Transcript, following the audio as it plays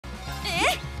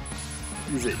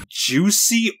Is it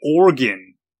Juicy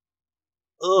Organ?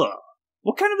 Ugh.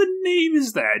 What kind of a name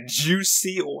is that?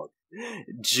 Juicy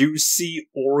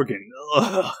Organ.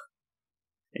 Ugh.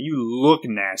 And you look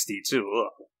nasty too.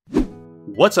 Ugh.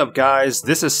 What's up, guys?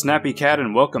 This is Snappy Cat,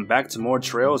 and welcome back to more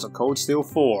Trails of Cold Steel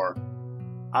 4.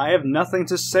 I have nothing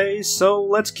to say, so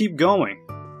let's keep going.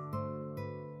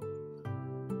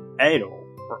 Adel?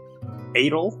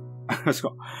 It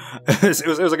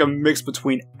was like a mix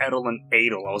between Edel and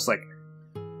Adel. I was like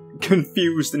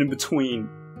confused and in between.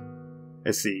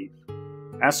 Let's see.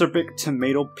 Acerbic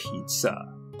tomato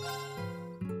pizza.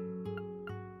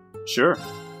 Sure.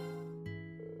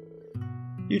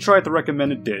 You tried the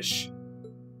recommended dish.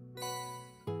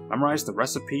 Memorize the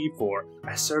recipe for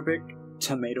acerbic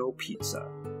tomato pizza.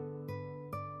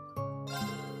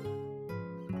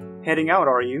 Heading out,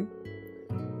 are you?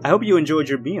 I hope you enjoyed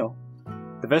your meal.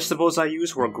 The vegetables I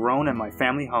used were grown at my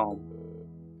family home.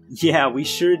 Yeah, we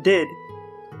sure did.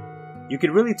 You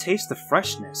could really taste the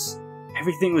freshness.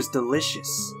 Everything was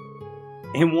delicious.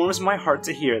 It warms my heart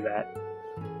to hear that.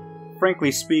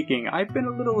 Frankly speaking, I've been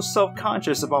a little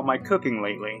self-conscious about my cooking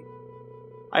lately.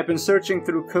 I've been searching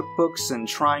through cookbooks and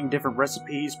trying different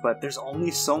recipes, but there's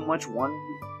only so much one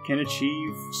can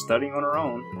achieve studying on her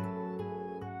own.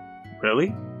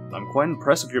 Really? I'm quite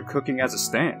impressed with your cooking as it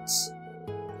stands.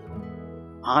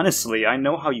 Honestly, I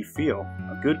know how you feel.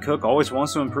 A good cook always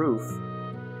wants to improve.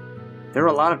 There are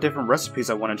a lot of different recipes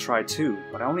I want to try too,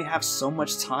 but I only have so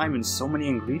much time and so many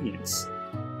ingredients.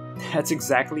 That's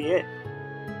exactly it.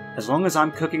 As long as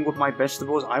I'm cooking with my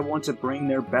vegetables, I want to bring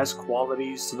their best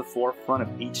qualities to the forefront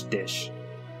of each dish.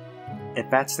 If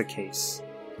that's the case,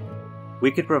 we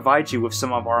could provide you with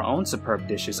some of our own superb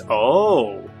dishes.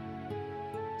 Oh!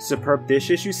 Superb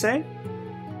dishes, you say?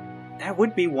 That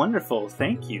would be wonderful,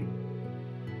 thank you.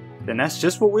 Then that's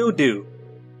just what we'll do.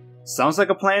 Sounds like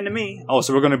a plan to me. Oh,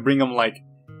 so we're gonna bring them, like,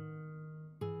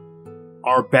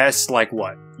 our best, like,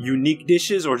 what? Unique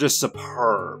dishes or just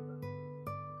superb?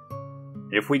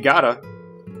 If we gotta.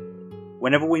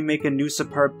 Whenever we make a new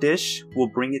superb dish, we'll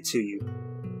bring it to you.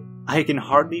 I can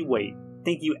hardly wait.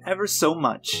 Thank you ever so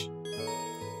much.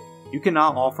 You can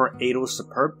now offer Adel's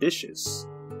superb dishes.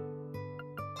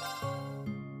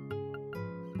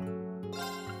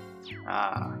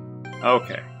 Ah,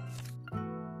 okay.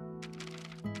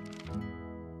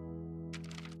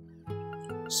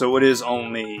 So it is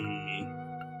only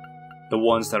the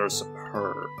ones that are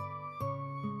superb.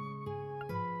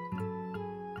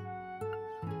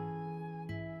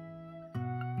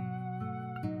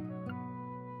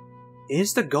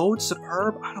 Is the gold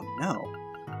superb? I don't know.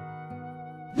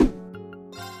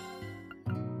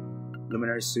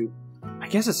 Luminary soup. I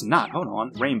guess it's not. Hold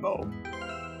on. Rainbow.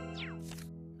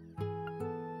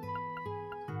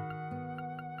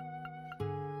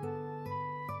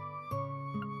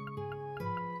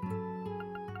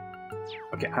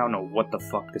 Okay, I don't know what the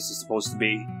fuck this is supposed to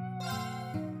be.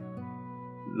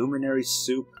 Luminary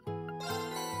soup.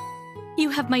 You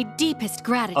have my deepest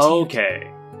gratitude. Okay.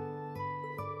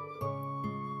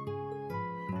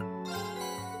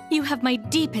 You have my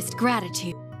deepest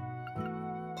gratitude.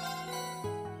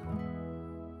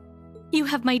 You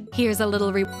have my... Here's a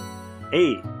little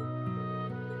Hey.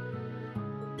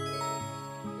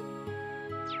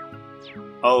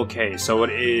 Okay, so it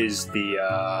is the,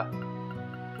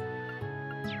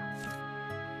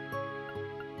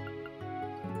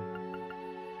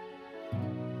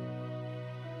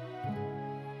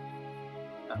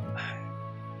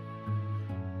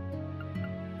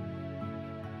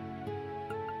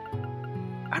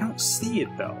 I don't see it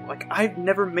though. Like, I've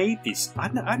never made these.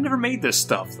 I've never made this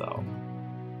stuff though.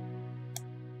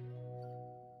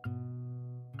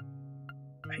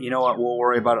 You know what? We'll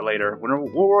worry about it later.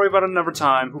 We'll worry about it another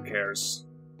time. Who cares?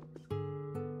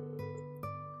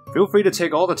 Feel free to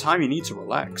take all the time you need to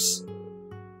relax.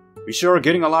 We sure are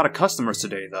getting a lot of customers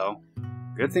today, though.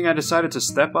 Good thing I decided to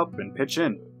step up and pitch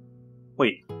in.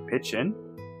 Wait, pitch in?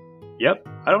 Yep,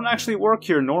 I don't actually work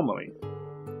here normally.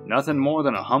 Nothing more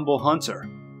than a humble hunter.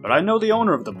 But I know the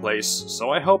owner of the place, so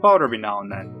I help out every now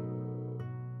and then.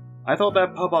 I thought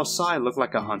that pup outside looked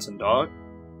like a hunting dog.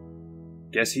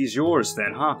 Guess he's yours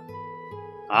then, huh?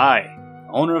 Aye,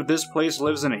 the owner of this place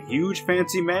lives in a huge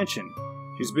fancy mansion.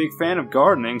 She's a big fan of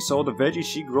gardening, so the veggies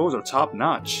she grows are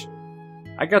top-notch.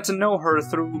 I got to know her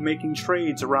through making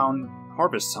trades around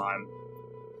harvest time.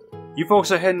 You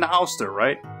folks are heading to ALSTER,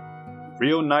 right?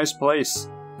 Real nice place.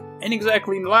 Ain't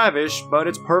exactly lavish, but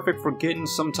it's perfect for getting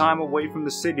some time away from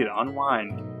the city to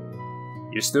unwind.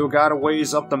 You still got a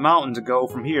ways up the mountain to go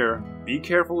from here. Be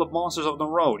careful of monsters on the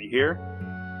road, you hear?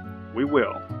 We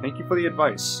will. Thank you for the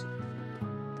advice.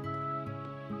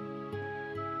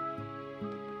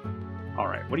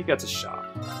 Alright, what do you got to shop?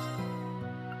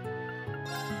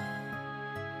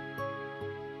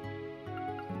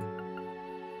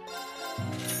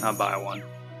 I'll buy one.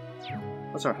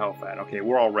 What's our health at? Okay,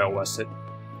 we're all rail wested.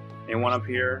 Anyone up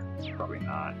here? Probably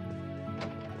not.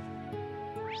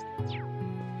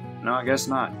 No, I guess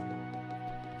not.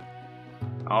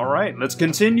 Alright, let's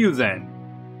continue then.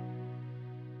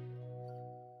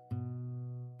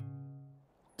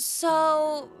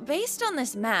 So, based on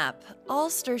this map,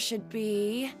 ALSTER should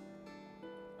be...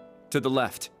 To the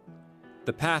left.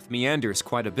 The path meanders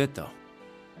quite a bit, though.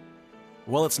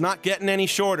 Well, it's not getting any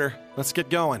shorter. Let's get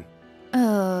going.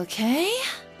 Okay.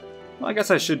 Well, I guess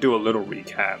I should do a little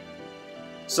recap.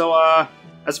 So, I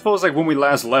suppose like when we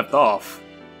last left off,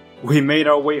 we made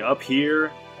our way up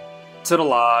here to the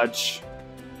lodge.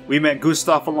 We met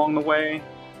Gustav along the way.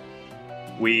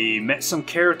 We met some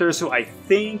characters who I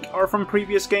think are from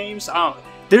previous games.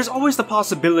 There's always the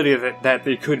possibility that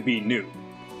they could be new.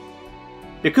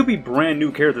 They could be brand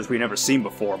new characters we've never seen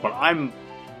before, but I'm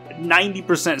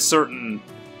 90% certain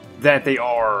that they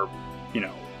are, you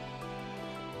know,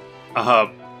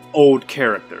 old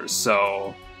characters.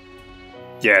 So,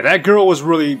 yeah, that girl was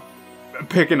really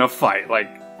picking a fight. Like,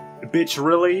 bitch,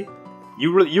 really?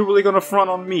 You really gonna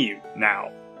front on me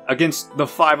now against the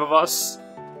 5 of us?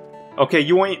 Okay,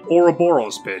 you ain't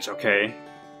Ouroboros, bitch. Okay,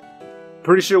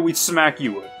 pretty sure we'd smack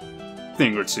you a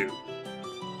thing or two.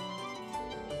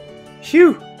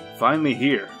 Phew! Finally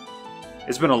here.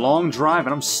 It's been a long drive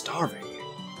and I'm starving.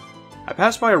 I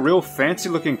passed by a real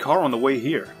fancy-looking car on the way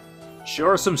here.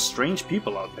 Sure are some strange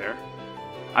people out there.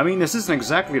 I mean, this isn't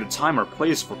exactly the time or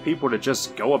place for people to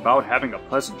just go about having a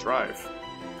pleasant drive.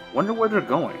 Wonder where they're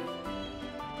going.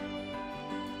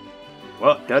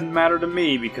 Well, it doesn't matter to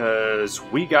me because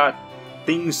we got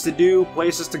things to do,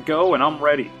 places to go, and I'm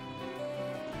ready.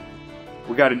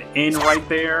 We got an inn right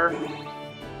there.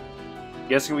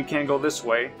 Guessing we can't go this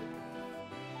way.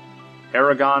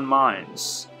 Aragon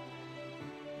Mines.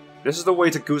 This is the way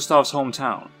to Gustav's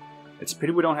hometown. It's a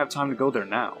pity we don't have time to go there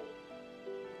now.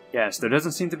 Yes, there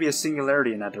doesn't seem to be a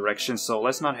singularity in that direction, so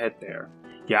let's not head there.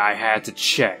 Yeah, I had to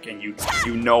check, and you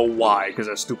know why, because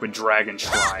that stupid dragon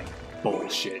shrine.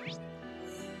 Bullshit.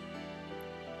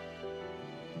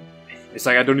 It's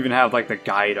like I don't even have like the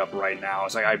guide up right now.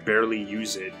 It's like I barely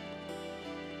use it.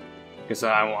 Because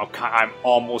I'm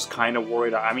almost kind of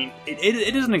worried. I mean,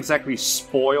 it isn't exactly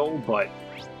spoiled, but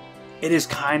it is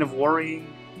kind of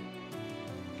worrying.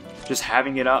 Just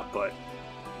having it up, but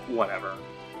whatever.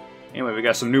 Anyway, we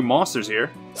got some new monsters here.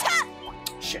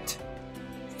 Shit.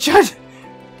 Shit!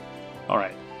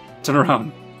 Alright, turn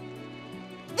around.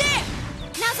 There!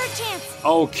 Now's our chance!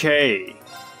 Okay.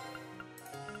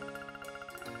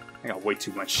 I got way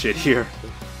too much shit here.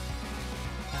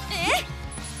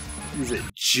 Is it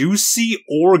Juicy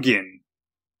Organ?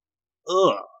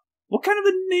 Ugh. What kind of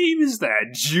a name is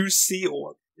that? Juicy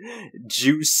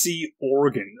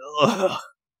Organ. Ugh.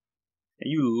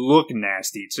 And you look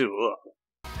nasty too.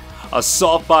 Ugh. A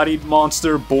soft-bodied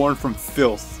monster born from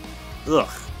filth. Ugh.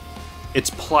 Its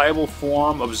pliable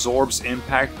form absorbs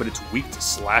impact, but it's weak to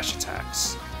slash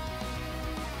attacks.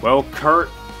 Well, Kurt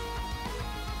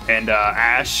and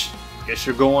Ash, guess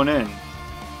you're going in.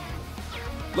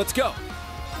 Let's go.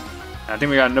 And I think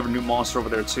we got another new monster over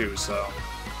there too, so...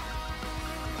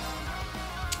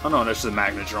 Oh no, there's just a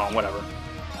Magnetron, whatever.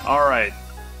 Alright.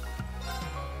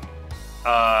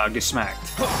 Get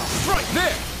smacked. Right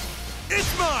there!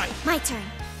 It's mine! My turn.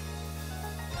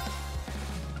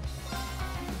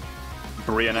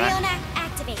 Brionac. Brionac,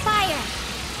 activate. Fire!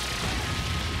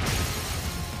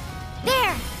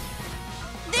 There!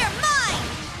 They're mine!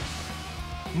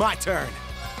 My turn.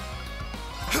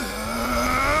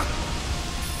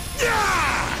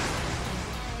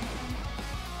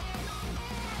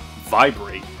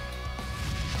 Vibrate.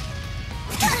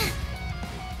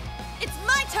 It's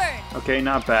my turn! Okay,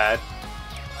 not bad.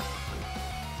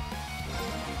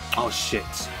 Oh shit.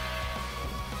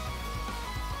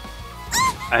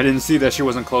 I didn't see that she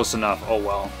wasn't close enough. Oh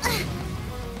well.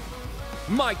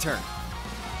 My turn.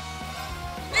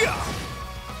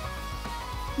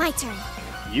 My turn.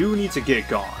 You need to get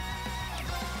gone.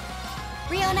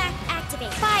 Brionac,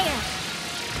 activate. Fire!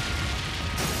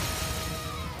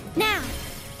 Now!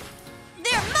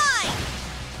 They're mine!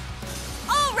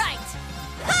 Alright!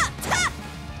 Ha! Ha!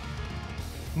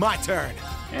 My turn.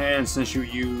 And since you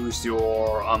used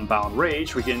your Unbound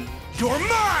Rage, we can You're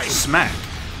mine! smack.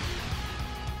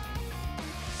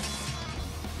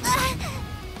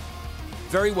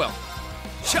 Very well.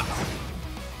 Shut.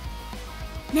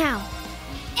 Now.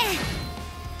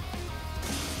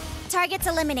 Target's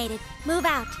eliminated. Move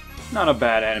out. Not a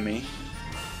bad enemy.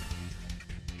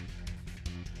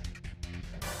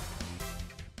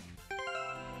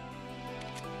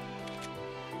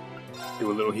 Do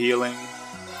a little healing.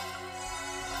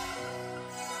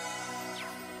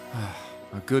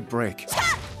 A good break.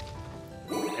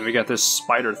 And we got this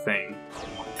spider thing.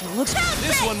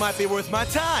 This one might be worth my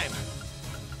time.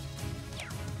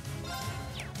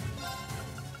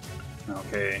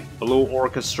 Okay, Blue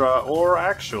Orchestra, or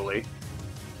actually...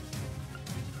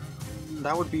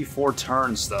 that would be 4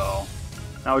 turns, though.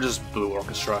 Now just Blue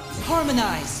Orchestra.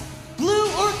 Harmonize!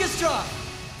 Blue Orchestra!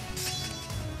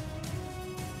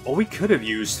 Well, we could have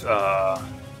used, Nah,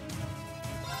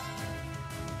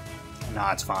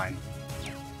 it's fine.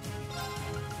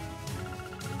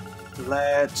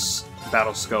 Let's...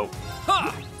 Battle Scope.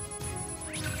 Ha!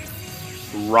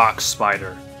 Rock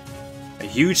Spider. A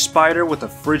huge spider with a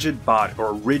frigid body,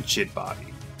 or rigid body.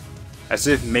 As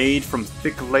if made from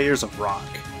thick layers of rock.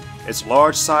 Its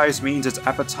large size means its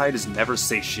appetite is never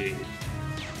satiated.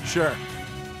 Sure.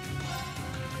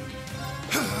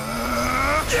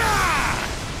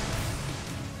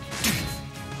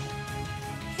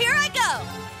 Here I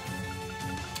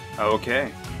go!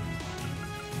 Okay.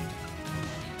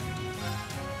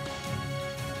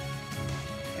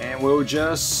 And we'll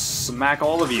just smack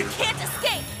all of you. Can't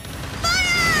escape!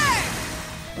 Fire!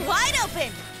 Wide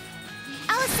open!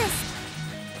 I'll assist.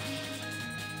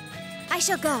 I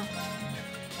shall go.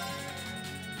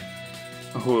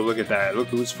 Oh, look at that. Look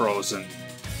who's frozen.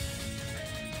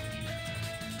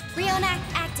 Reenact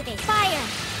activate. Fire!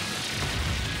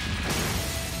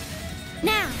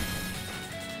 Now!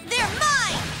 They're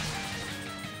mine!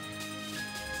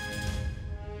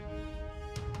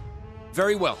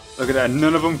 Very well. Look at that.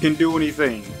 None of them can do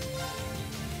anything.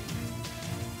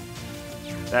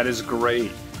 That is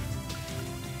great.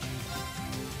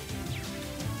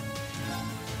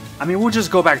 I mean, we'll just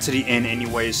go back to the inn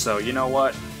anyway, so you know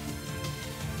what?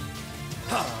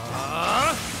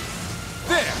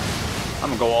 There! I'm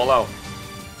gonna go all out.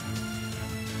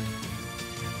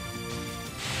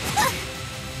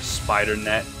 Spider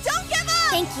net. Don't give up!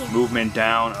 Thank you. Movement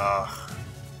down. Ugh.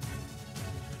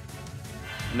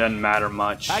 Doesn't matter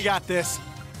much. I got this.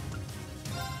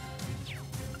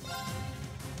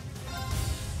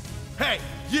 Hey,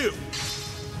 you!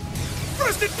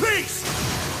 Rest in peace!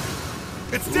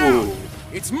 It's down! Ooh.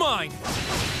 It's mine!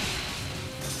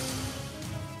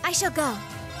 I shall go.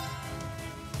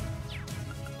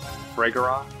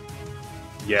 Fragora?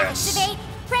 Yes. Activate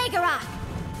Fragora.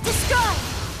 Destroy.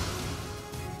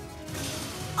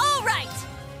 All right!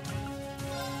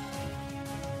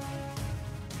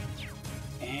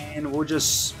 And we'll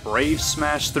just brave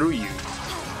smash through you.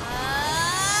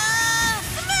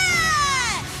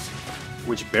 Smash!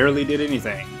 Which barely did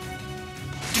anything.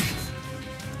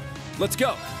 Let's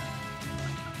go!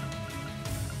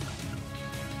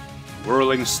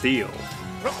 Whirling steel.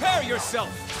 Prepare yourself!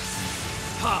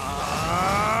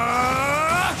 Ha!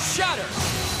 Shatter!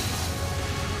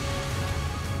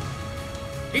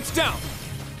 It's down!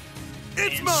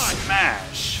 It's mine!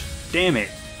 Smash! Damn it.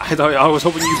 I was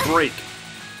hoping you'd break.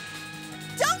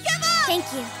 Don't give up!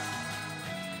 Thank you.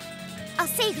 I'll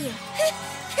save you.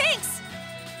 Thanks!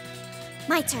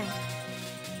 My turn.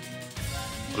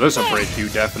 Well, this'll break you,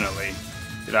 definitely.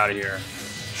 Get out of here.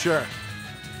 Sure.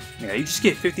 Yeah, you just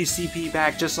get 50 CP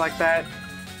back just like that?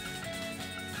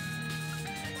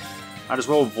 Might as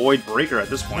well avoid Breaker at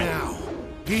this point. Now,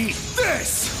 eat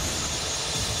this!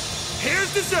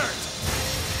 Here's dessert!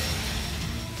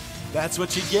 That's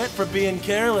what you get for being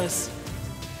careless.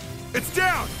 It's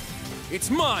down! It's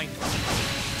mine!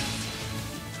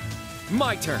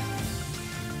 My turn!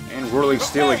 And Whirling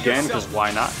Steel Prepare again, because yourself.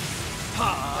 why not?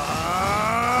 Ha!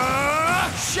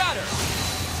 Shatter!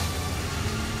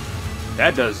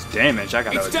 That does damage, I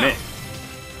gotta It's admit. down.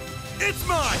 It's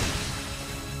mine!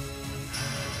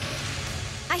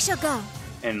 I shall go.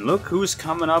 And look who's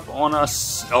coming up on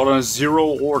us on a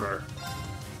 0 order.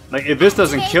 Like, if this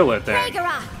doesn't Activate kill it, then...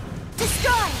 Fragora.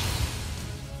 Destroy.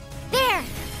 There.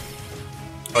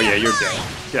 Oh yeah, you're dead.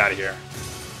 Get out of here.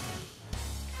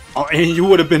 Oh, and you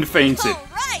would have been fainted. All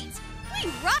right!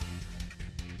 We rock!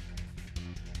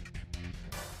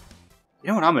 You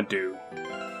know what I'm gonna do?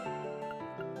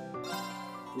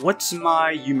 What's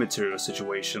my U-Material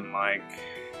situation like?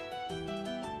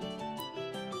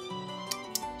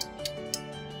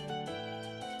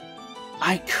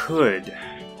 I could.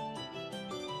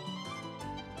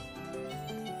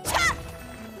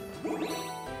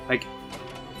 Like,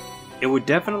 it would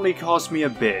definitely cost me a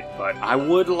bit, but I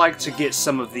would like to get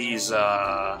some of these,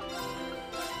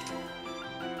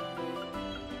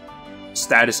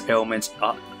 status ailments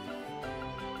up.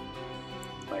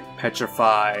 Like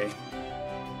Petrify.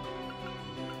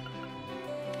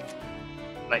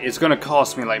 Like, it's gonna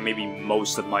cost me, like, maybe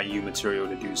most of my U-Material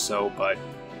to do so, but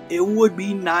it would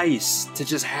be nice to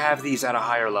just have these at a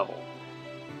higher level.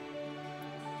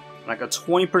 Like a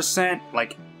 20%,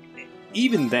 like,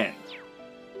 even then.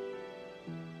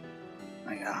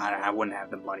 Like, I wouldn't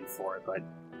have the money for it, but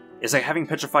it's like having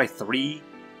Petrify 3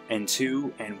 and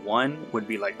 2 and 1 would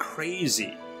be like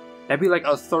crazy. That'd be like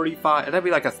a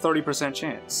 30%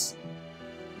 chance.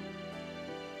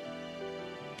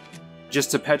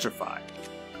 Just to Petrify.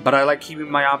 But I like keeping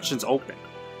my options open.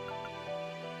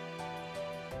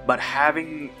 But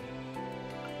having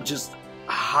just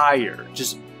higher,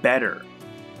 just better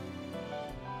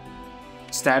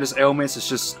status ailments is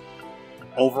just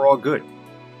overall good.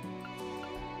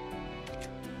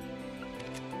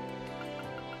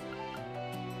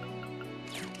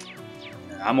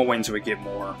 I'm gonna wait until we get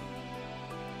more.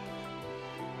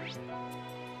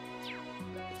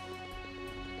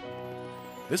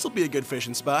 This'll be a good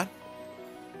fishing spot.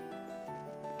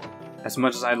 As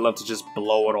much as I'd love to just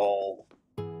blow it all.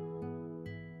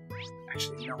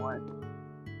 Actually, you know what?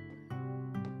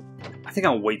 I think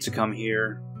I'll wait to come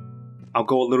here. I'll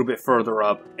go a little bit further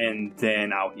up, and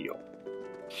then I'll heal.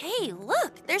 Hey,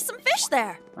 look! There's some fish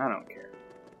there! I don't care.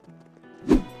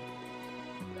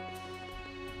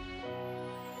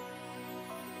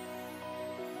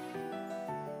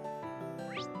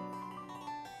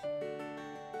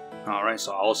 Alright,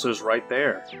 so ALSTER's right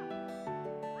there.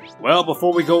 Well,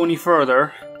 before we go any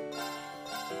further,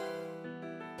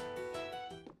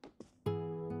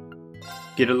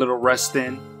 get a little rest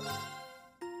in.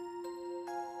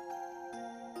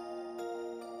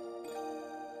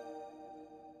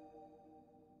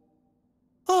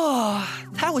 Oh,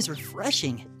 that was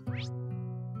refreshing.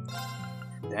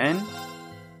 Then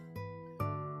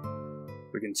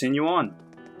we continue on.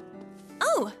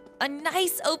 Oh, a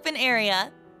nice open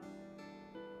area.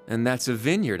 And that's a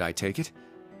vineyard, I take it?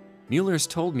 Mueller's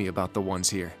told me about the ones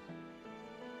here.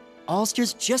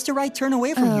 ALSTER's just a right turn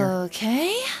away from here.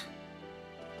 Okay.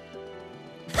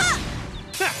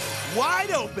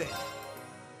 Wide open!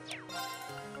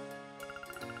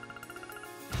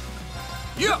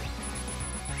 Yeah!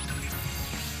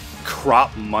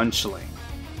 Crop Munchling.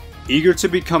 Eager to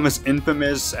become as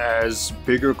infamous as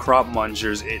bigger crop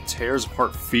munchers, it tears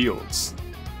apart fields.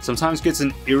 Sometimes gets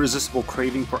an irresistible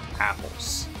craving for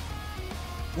apples.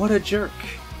 What a jerk.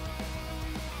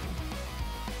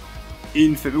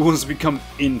 It wants to become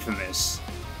infamous.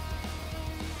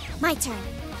 My turn.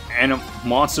 And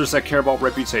monsters that care about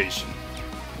reputation.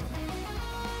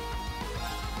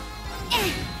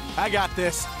 I got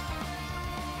this.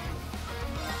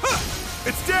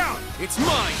 It's down! It's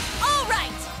mine! All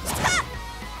right!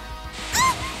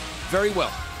 Very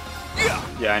well.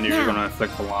 Yeah, I knew you were gonna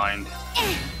inflict blind.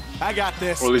 I got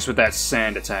this. Or at least with that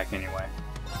sand attack anyway.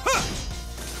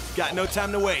 Got no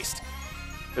time to waste.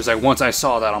 It was like, once I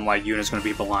saw that, I'm like, Yuna's gonna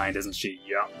be blind, isn't she?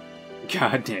 Yup.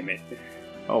 God damn it.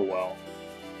 Oh well.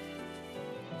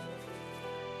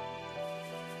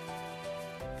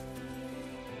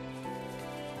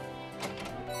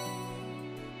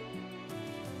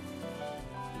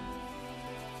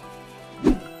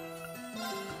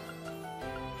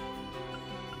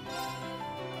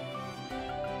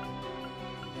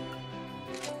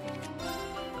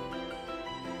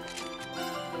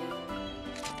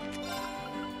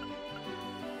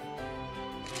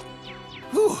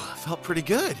 Whew, felt pretty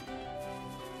good.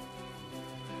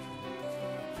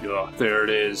 Yeah, there it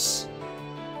is.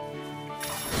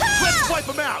 Let's wipe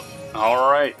them out!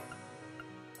 Alright.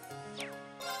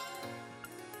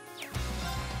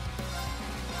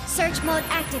 Search mode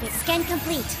activated. Scan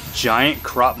complete. Giant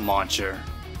Crop Muncher.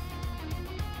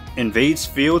 Invades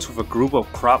fields with a group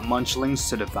of crop munchlings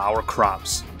to devour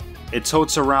crops. It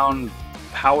totes around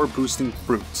power-boosting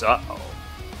fruits. Uh-oh.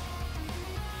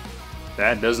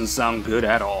 That doesn't sound good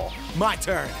at all. My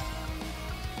turn.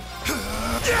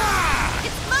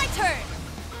 It's my turn!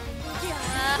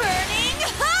 Burning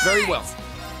heart! Very well.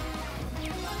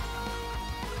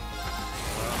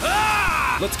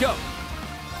 Let's go.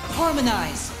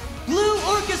 Harmonize. Blue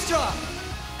Orchestra.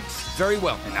 Very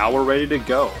well. And now we're ready to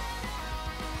go.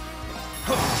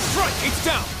 Strike! It's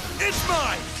down! It's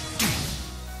mine!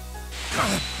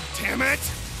 Damn it!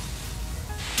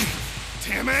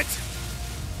 Damn it!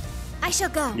 I shall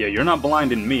go. Yeah, you're not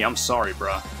blinding me, I'm sorry,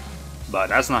 bruh. But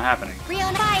that's not happening. Free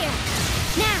on fire.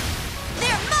 Now.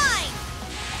 They're mine!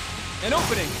 An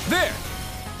opening! There!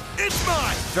 It's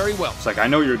mine! Very well. It's like, I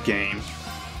know your game.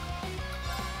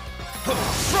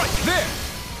 Strike! There!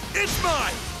 It's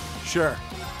mine! Sure.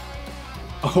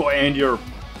 Oh, and you're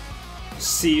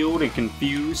sealed and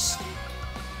confused.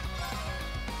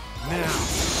 Now,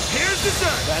 here's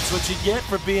dessert! That's what you get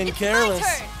for being It's careless.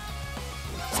 my turn!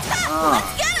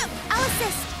 Ah. Let's get him! I'll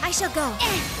assist. I I shall go.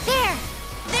 There!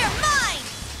 They're mine!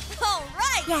 All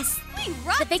right! Yes. We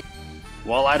rock! But they...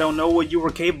 Well, I don't know what you were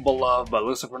capable of, but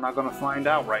looks like we're not gonna find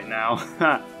out right now.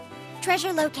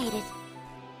 Treasure located.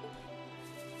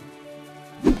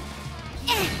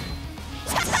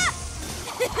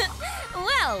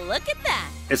 Well, look at that!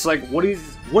 It's like, what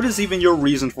is even your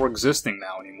reason for existing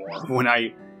now anymore? When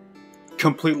I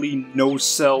completely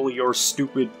no-sell your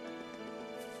stupid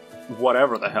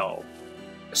whatever the hell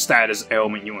status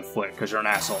ailment you inflict, because you're an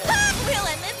asshole. We'll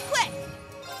end this quick!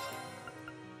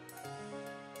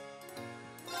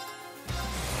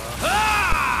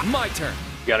 My turn.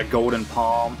 You got a golden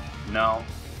palm? No?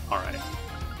 Alright.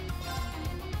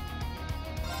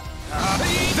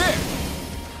 There!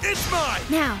 It's mine!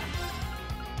 Now.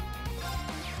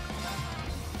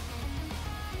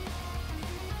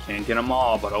 Can't get them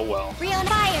all, but oh well. Real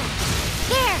fire.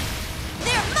 There!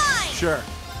 They're mine! Sure.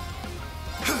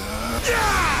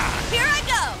 Here I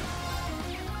go!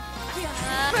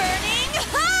 Burning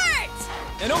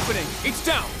heart! An opening. It's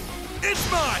down.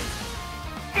 It's mine!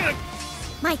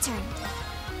 My turn.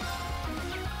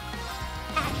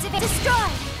 Activate. Destroy!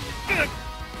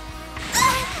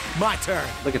 My turn!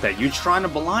 Look at that. You're trying to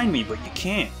blind me, but you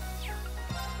can't.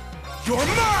 You're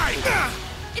mine!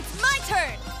 It's my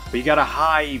turn! But you got a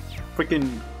high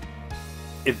freaking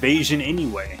evasion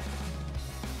anyway,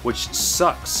 which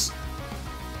sucks.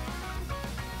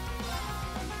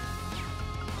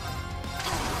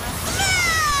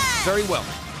 Very well.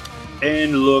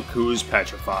 And look who's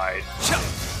petrified.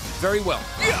 Very well.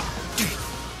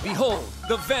 Behold,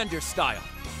 the Vander style.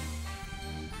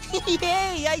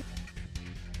 Yay!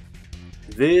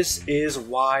 This is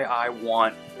why I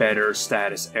want better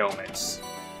status ailments.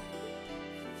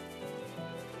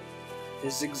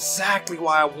 This is exactly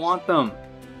why I want them.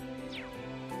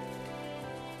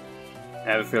 I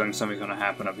have a feeling something's gonna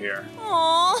happen up here.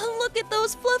 Aw, look at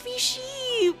those fluffy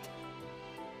sheep!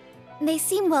 They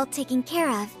seem well taken care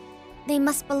of. They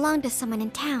must belong to someone in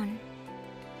town.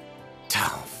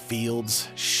 Fields,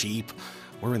 sheep,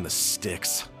 we're in the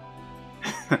sticks.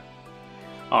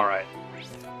 Alright.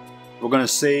 We're gonna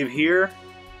save here,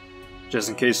 just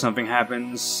in case something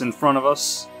happens in front of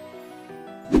us.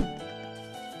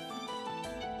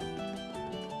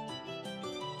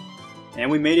 And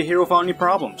we made it here without any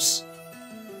problems.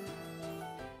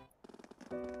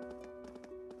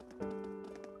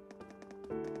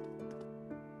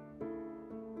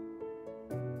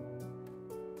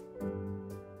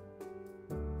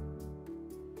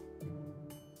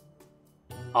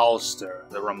 ALSTER,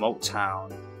 the remote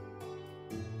town.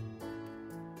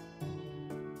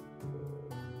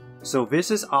 So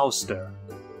this is ALSTER.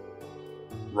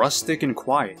 Rustic and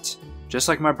quiet, just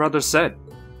like my brother said.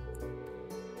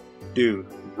 Dude,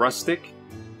 rustic?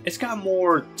 It's got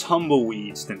more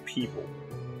tumbleweeds than people.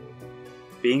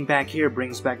 Being back here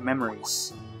brings back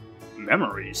memories.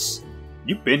 Memories?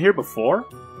 You've been here before?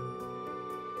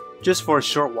 Just for a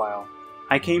short while.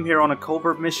 I came here on a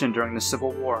covert mission during the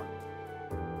Civil War.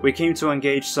 We came to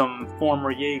engage some former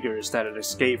Jaegers that had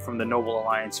escaped from the Noble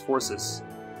Alliance forces.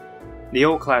 The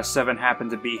old Class 7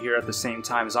 happened to be here at the same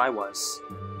time as I was.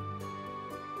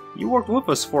 You worked with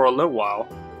us for a little while.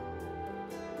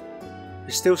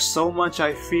 There's still so much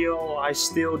I feel I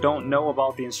still don't know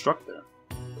about the instructor.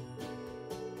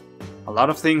 A lot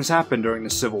of things happened during the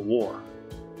Civil War.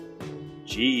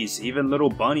 Jeez, even little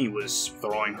Bunny was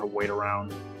throwing her weight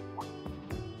around.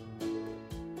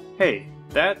 Hey,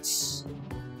 that's...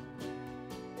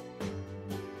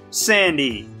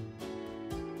 Sandy!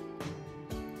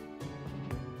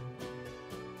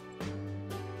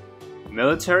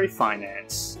 Military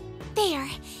finance. There.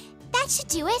 That should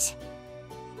do it.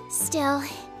 Still,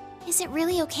 is it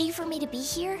really okay for me to be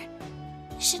here?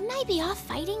 Shouldn't I be off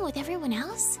fighting with everyone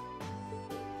else?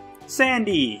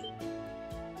 Sandy!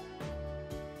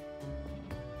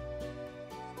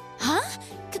 Huh?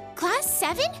 Class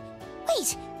 7?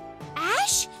 Wait,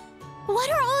 Ash? What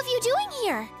are all of you doing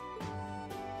here?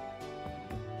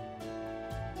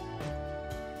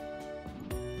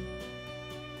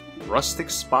 Rustic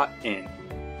Spot Inn.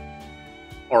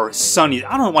 Or Sunny.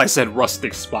 I don't know why I said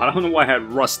Rustic Spot. I don't know why I had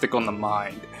Rustic on the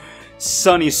mind.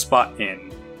 Sunny Spot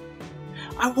Inn.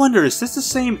 I wonder, is this the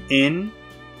same inn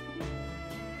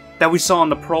that we saw in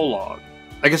the prologue?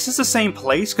 Like, is this the same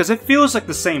place? Because it feels like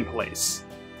the same place.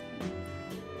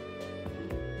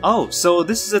 Oh, so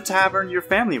this is a tavern your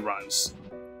family runs.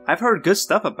 I've heard good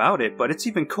stuff about it, but it's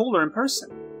even cooler in person.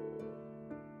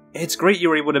 It's great you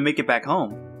were able to make it back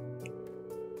home.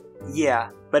 Yeah,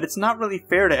 but it's not really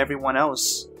fair to everyone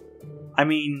else. I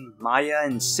mean, Maya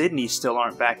and Sydney still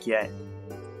aren't back yet.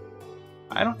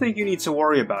 I don't think you need to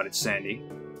worry about it, Sandy.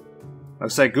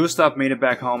 Looks like Gustav made it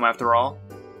back home after all.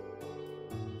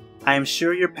 I am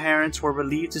sure your parents were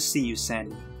relieved to see you,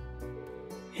 Sandy.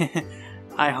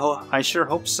 I sure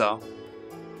hope so.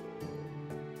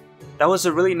 That was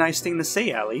a really nice thing to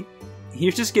say, Ellie.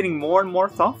 You're just getting more and more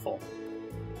thoughtful.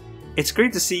 It's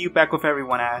great to see you back with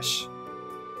everyone, Ash.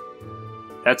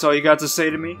 That's all you got to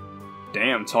say to me?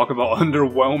 Damn, talk about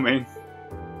underwhelming.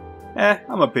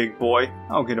 I'm a big boy.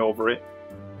 I'll get over it.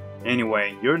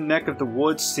 Anyway, your neck of the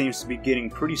woods seems to be getting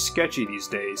pretty sketchy these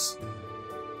days.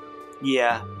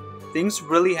 Yeah, things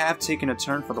really have taken a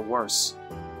turn for the worse.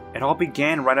 It all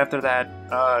began right after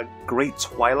that, Great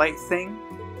Twilight thing.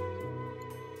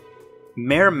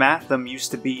 Mayor Matham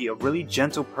used to be a really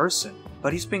gentle person,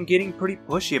 but he's been getting pretty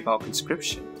pushy about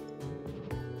conscription.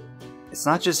 It's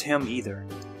not just him either.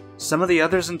 Some of the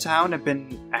others in town have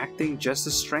been acting just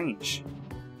as strange.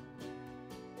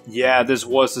 Yeah, this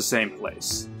was the same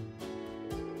place.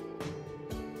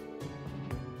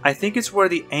 I think it's where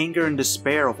the anger and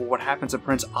despair over what happened to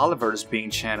Prince Oliver is being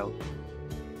channeled.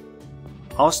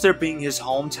 ALSTER being his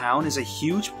hometown is a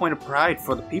huge point of pride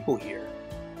for the people here,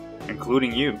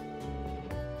 including you.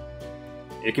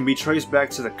 It can be traced back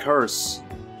to the curse.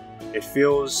 It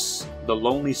fills the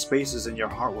lonely spaces in your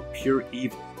heart with pure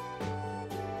evil.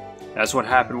 That's what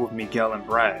happened with Miguel and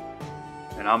Brad,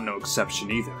 and I'm no exception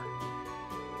either.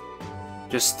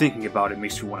 Just thinking about it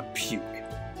makes me want to puke.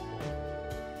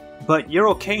 But you're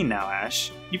okay now,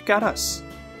 Ash. You've got us.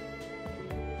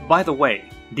 By the way,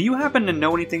 do you happen to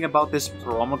know anything about this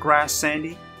Peromagrass,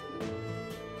 Sandy?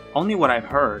 Only what I've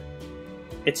heard.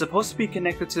 It's supposed to be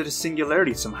connected to the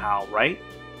Singularity somehow, right?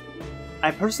 I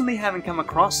personally haven't come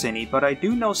across any, but I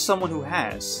do know someone who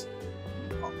has.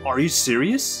 Are you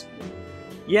serious?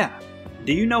 Yeah.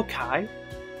 Do you know Kai?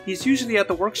 He's usually at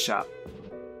the workshop.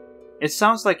 It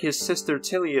sounds like his sister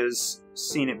Tilia's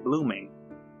seen it blooming.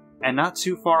 And not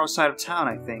too far outside of town,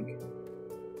 I think.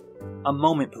 A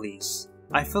moment, please.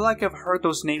 I feel like I've heard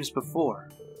those names before.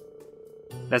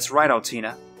 That's right,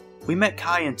 Altina. We met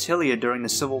Kai and Tilia during the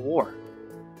Civil War.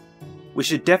 We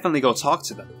should definitely go talk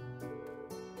to them.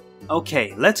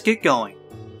 Okay, let's get going.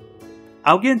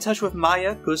 I'll get in touch with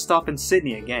Maya, Gustav, and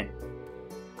Sydney again.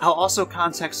 I'll also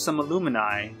contact some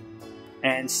alumni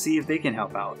and see if they can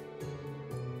help out.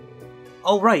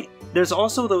 Oh right, there's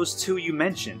also those two you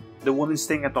mentioned, the woman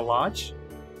staying at the lodge.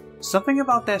 Something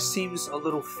about that seems a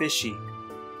little fishy.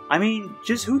 I mean,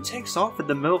 just who takes off in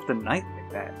the middle of the night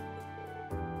like that?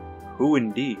 Who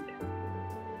indeed?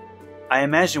 I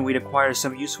imagine we'd acquire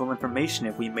some useful information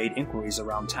if we made inquiries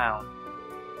around town.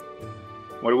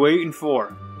 What are we waiting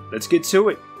for? Let's get to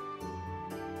it.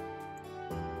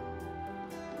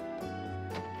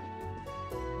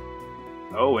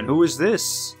 Oh, and who is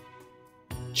this?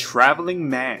 Traveling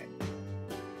man.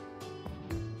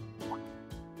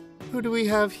 Who do we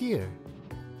have here?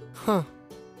 Huh.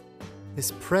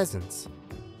 His presence.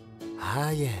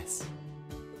 Ah, yes.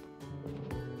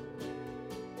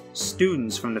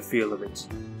 Students from the feel of it.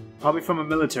 Probably from a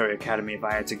military academy if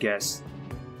I had to guess.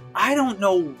 I don't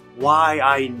know why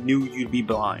I knew you'd be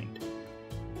blind.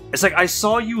 It's like I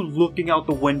saw you looking out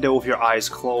the window with your eyes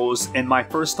closed, and my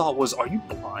first thought was, are you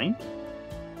blind?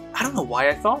 I don't know why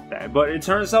I thought that, but it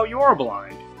turns out you are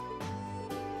blind.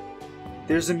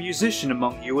 There's a musician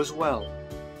among you as well.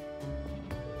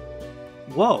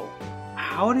 Whoa,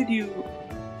 how did you...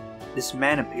 This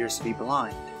man appears to be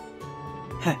blind.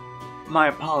 Heh, my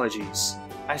apologies.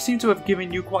 I seem to have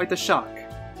given you quite the shock.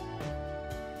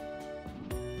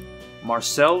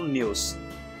 Marcel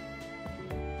Nielsen.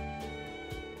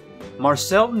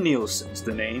 Marcel Nielsen's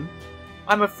the name.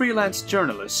 I'm a freelance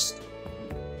journalist.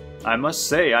 I must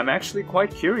say, I'm actually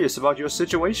quite curious about your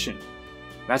situation.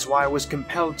 That's why I was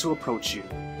compelled to approach you.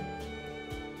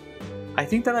 I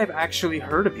think that I've actually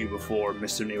heard of you before,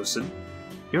 Mr. Nielsen.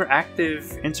 You're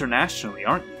active internationally,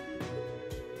 aren't you?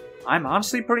 I'm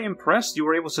honestly pretty impressed you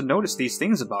were able to notice these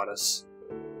things about us.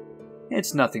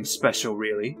 It's nothing special,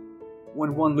 really.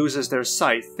 When one loses their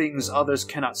sight, things others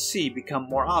cannot see become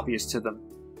more obvious to them.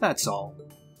 That's all.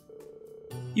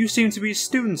 You seem to be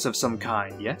students of some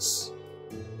kind, yes?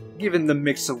 Given the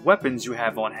mix of weapons you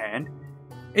have on hand,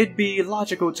 it'd be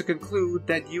logical to conclude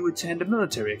that you attend a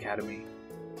military academy.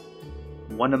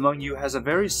 One among you has a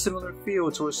very similar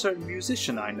feel to a certain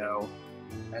musician I know.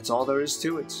 That's all there is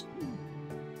to it.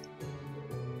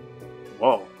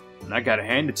 Whoa, and I gotta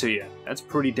hand it to you. That's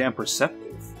pretty damn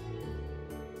perceptive.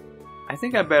 I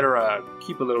think I better,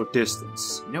 keep a little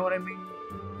distance. You know what I mean?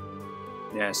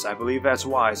 Yes, I believe that's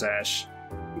wise, Ash.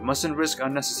 You mustn't risk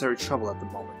unnecessary trouble at the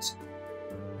moment.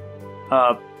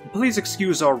 Please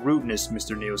excuse our rudeness,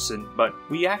 Mr. Nielsen, but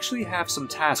we actually have some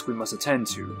tasks we must attend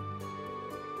to.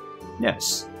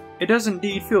 Yes, It does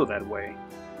indeed feel that way.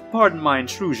 Pardon my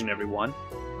intrusion, everyone.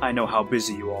 I know how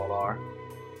busy you all are.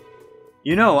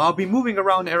 You know, I'll be moving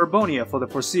around Erebonia for the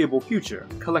foreseeable future,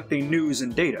 collecting news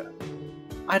and data.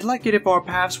 I'd like it if our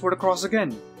paths were to cross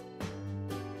again.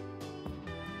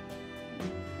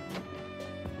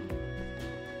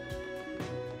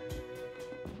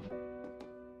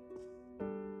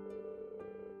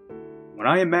 When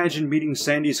I imagined meeting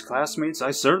Sandy's classmates, I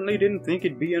certainly didn't think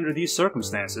it'd be under these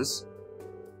circumstances.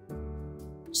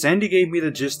 Sandy gave me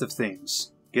the gist of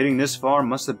things. Getting this far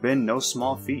must have been no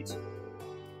small feat.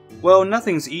 Well,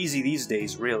 nothing's easy these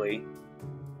days, really.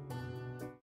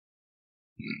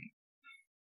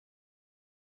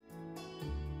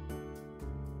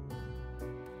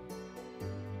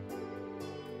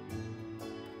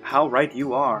 How right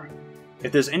you are.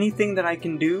 If there's anything that I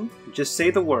can do, just say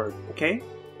the word, okay?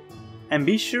 And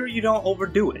be sure you don't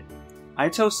overdo it. I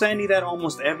tell Sandy that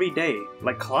almost every day,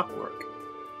 like clockwork.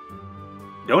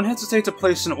 Don't hesitate to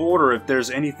place an order if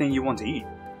there's anything you want to eat.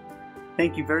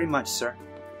 Thank you very much, sir.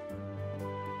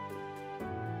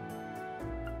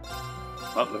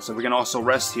 Well, looks like we can also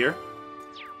rest here.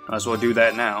 Might as well do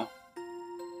that now.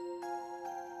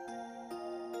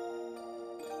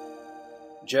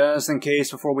 Just in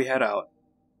case before we head out.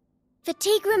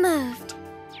 Fatigue removed.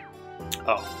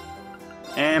 Oh.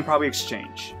 And probably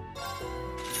exchange.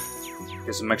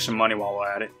 Get some extra money while we're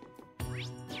at it.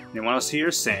 Anyone else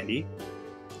here? Sandy.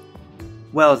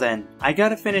 Well then, I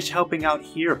gotta finish helping out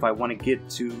here if I want to get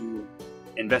to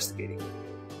investigating.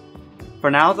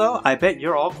 For now though, I bet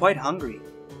you're all quite hungry.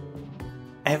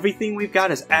 Everything we've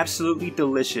got is absolutely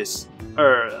delicious.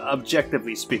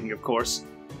 Objectively speaking, of course.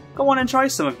 Go on and try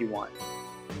some if you want.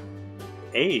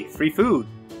 Hey, free food.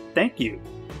 Thank you.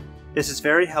 This is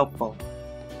very helpful.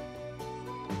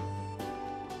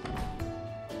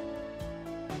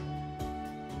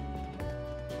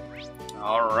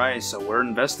 Alright, so we're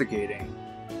investigating.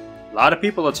 A lot of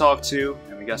people to talk to,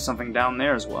 and we got something down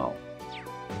there as well.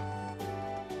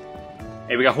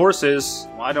 Hey, we got horses.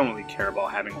 Well, I don't really care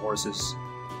about having horses.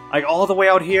 Like, all the way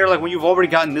out here, like, when you've already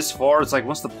gotten this far, it's like,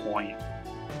 what's the point?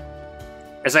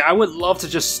 It's like, I would love to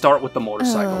just start with the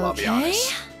motorcycle, I'll be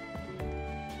honest.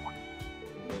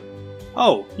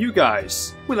 Oh, you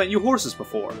guys. We lent you horses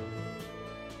before.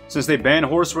 Since they banned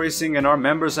horse racing and our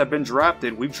members have been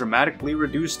drafted, we've dramatically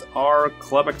reduced our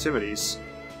club activities.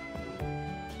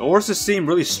 The horses seem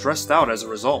really stressed out as a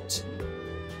result.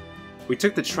 We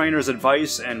took the trainer's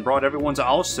advice and brought everyone to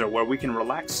ALSTER where we can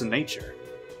relax in nature.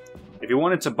 If you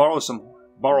wanted to borrow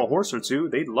a horse or two,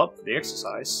 they'd love the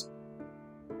exercise.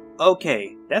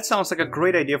 Okay, that sounds like a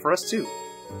great idea for us too.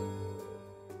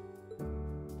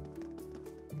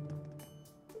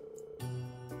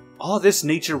 All this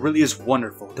nature really is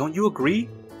wonderful, don't you agree?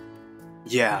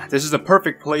 Yeah, this is the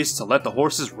perfect place to let the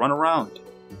horses run around.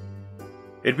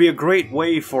 It'd be a great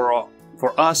way for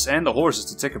us and the horses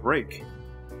to take a break.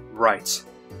 Right.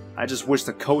 I just wish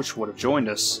the coach would have joined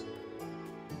us.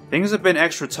 Things have been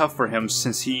extra tough for him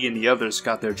since he and the others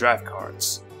got their draft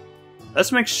cards.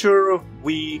 Let's make sure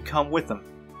we come with him.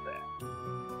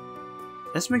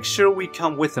 Let's make sure we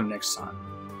come with him next time.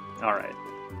 Alright.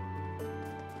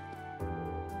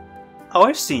 Oh,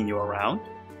 I've seen you around.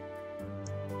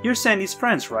 You're Sandy's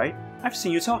friends, right? I've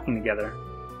seen you talking together.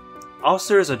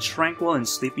 ALSTER is a tranquil and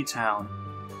sleepy town,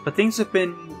 but things have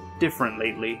been different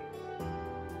lately.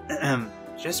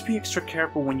 Just be extra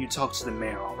careful when you talk to the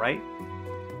mayor, alright?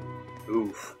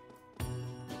 Oof.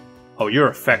 Oh, you're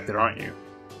affected, aren't you?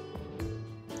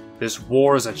 This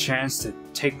war is a chance to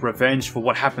take revenge for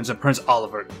what happened to Prince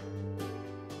Oliver.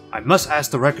 I must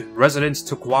ask the residents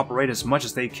to cooperate as much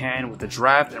as they can with the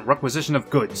draft and requisition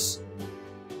of goods.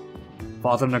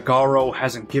 Father Nagaro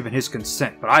hasn't given his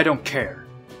consent, but I don't care.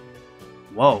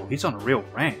 Whoa, he's on a real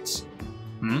rant.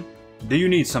 Do you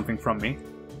need something from me?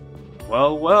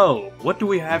 Well, well, what do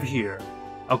we have here?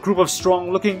 A group of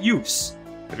strong-looking youths.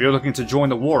 If you're looking to join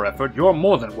the war effort, you're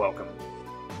more than welcome.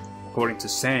 According to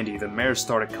Sandy, the mayor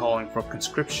started calling for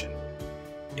conscription.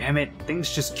 Damn it,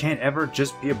 things just can't ever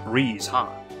just be a breeze, huh?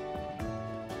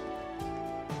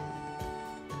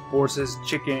 Horses,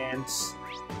 chickens.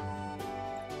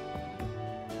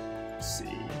 Let's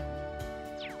see.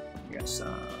 We got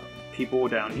some people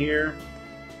down here.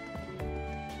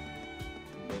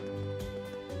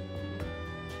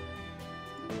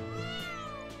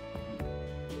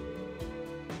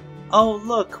 Oh,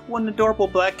 look, what an adorable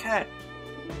black cat.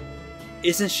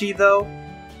 Isn't she, though?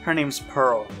 Her name's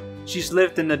Pearl. She's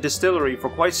lived in the distillery for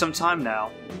quite some time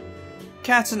now.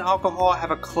 Cats and alcohol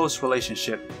have a close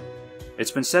relationship.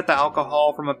 It's been said that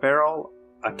alcohol from a barrel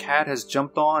a cat has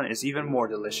jumped on is even more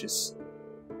delicious.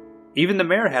 Even the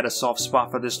mayor had a soft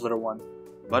spot for this little one.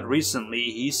 but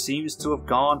recently he seems to have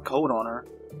gone cold on her.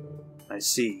 I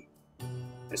see.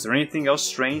 Is there anything else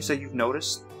strange that you've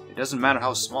noticed? It doesn't matter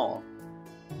how small.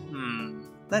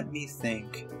 Let me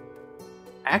think.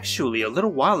 Actually, a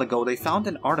little while ago they found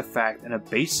an artifact in a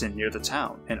basin near the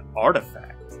town. An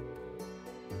artifact?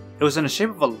 It was in the shape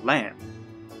of a lamp.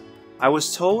 I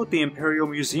was told the Imperial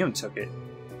Museum took it.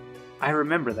 I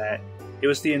remember that. It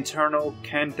was the internal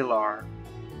candelar.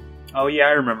 Oh yeah,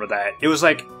 I remember that. It was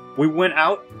like, we went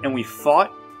out and we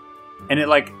fought, and it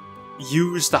like,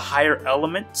 used the higher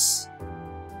elements.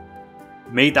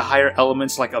 Made the higher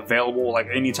elements like available like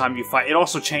anytime you fight. It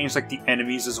also changed like the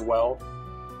enemies as well.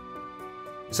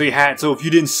 So if you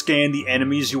didn't scan the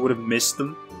enemies, you would have missed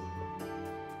them.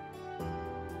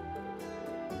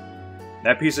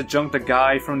 That piece of junk the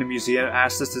guy from the museum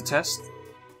asked us to test?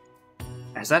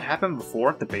 Has that happened before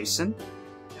at the basin?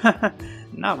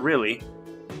 Not really.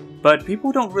 But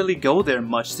people don't really go there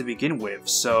much to begin with,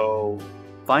 so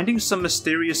finding some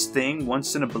mysterious thing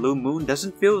once in a blue moon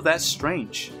doesn't feel that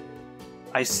strange.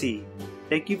 I see.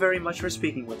 Thank you very much for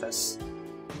speaking with us.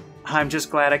 I'm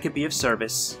just glad I could be of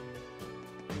service.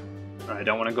 I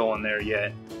don't want to go in there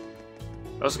yet.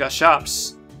 We also got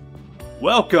shops.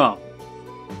 Welcome!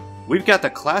 We've got the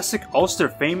classic Ulster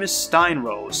famous Stein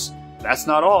Rose. That's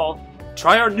not all.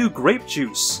 Try our new grape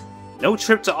juice. No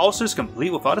trip to Ulster's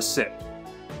complete without a sip.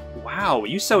 Wow,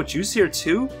 you sell juice here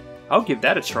too? I'll give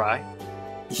that a try.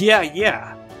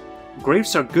 Yeah.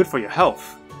 Grapes are good for your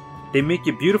health. They make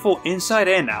you beautiful inside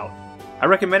and out. I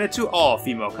recommend it to all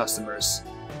female customers.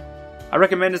 I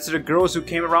recommend it to the girls who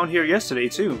came around here yesterday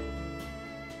too.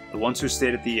 The ones who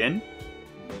stayed at the inn?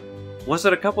 Was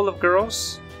it a couple of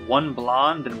girls? One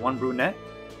blonde and one brunette?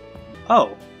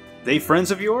 Oh, they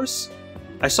friends of yours?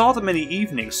 I saw them in the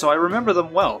evening, so I remember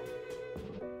them well.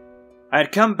 I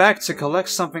had come back to collect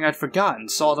something I'd forgotten,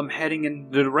 saw them heading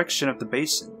in the direction of the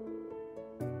basin.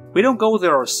 We don't go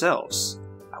there ourselves.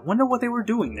 I wonder what they were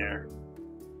doing there.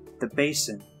 The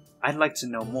basin. I'd like to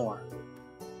know more.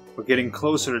 We're getting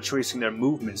closer to tracing their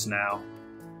movements now.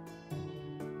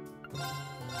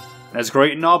 That's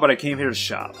great and all, but I came here to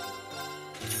shop.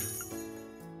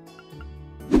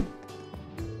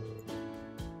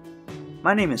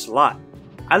 My name is Lot.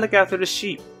 I look after the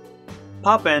sheep.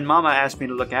 Papa and Mama asked me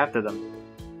to look after them.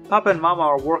 Papa and Mama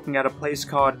are working at a place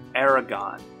called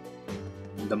Aragon.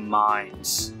 The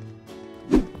mines.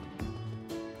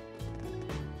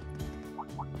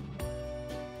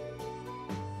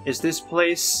 Is this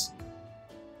place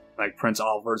like Prince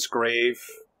Oliver's grave?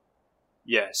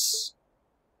 Yes.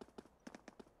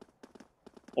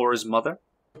 Or his mother?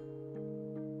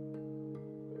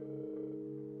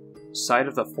 Site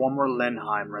of the former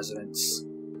Lenheim residence.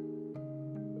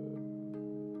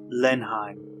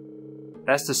 Lenheim.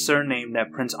 That's the surname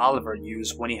that Prince Oliver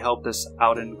used when he helped us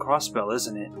out in Crossbell,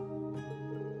 isn't it?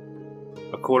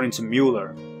 According to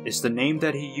Mueller, it's the name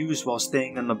that he used while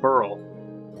staying in the borough.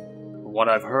 From what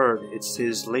I've heard, it's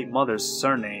his late mother's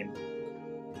surname.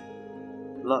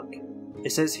 Look,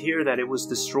 it says here that it was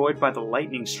destroyed by the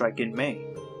lightning strike in May.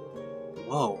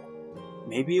 Whoa,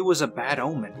 maybe it was a bad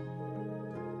omen.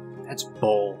 That's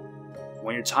bull.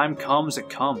 When your time comes, it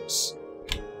comes.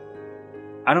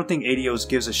 I don't think Adios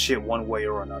gives a shit one way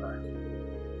or another.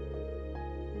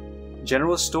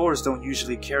 General stores don't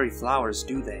usually carry flowers,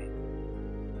 do they?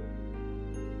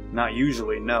 Not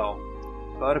usually, no.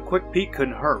 But a quick peek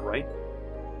couldn't hurt, right?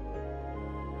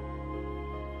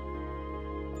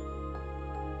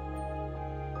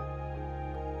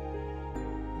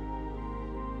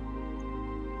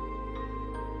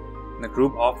 The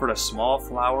group offered a small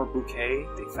flower bouquet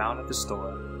they found at the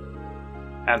store.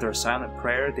 After a silent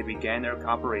prayer, they began their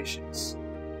operations.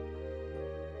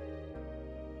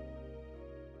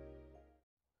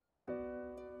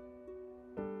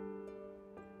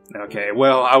 Okay,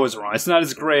 well, I was wrong. It's not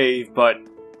his grave, but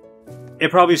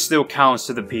it probably still counts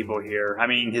to the people here. I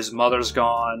mean, his mother's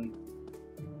gone.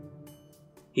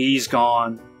 He's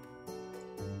gone.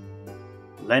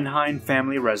 Lenheim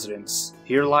family residence.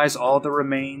 Here lies all the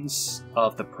remains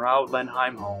of the proud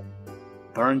Lenheim home,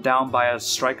 burned down by a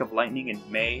strike of lightning in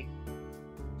May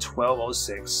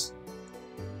 1206.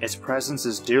 Its presence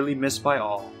is dearly missed by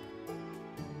all.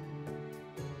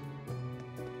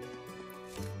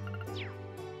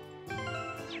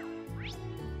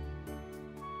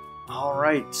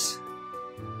 Alright.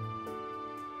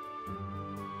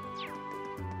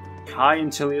 Kai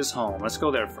and Tilia's home. Let's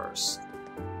go there first.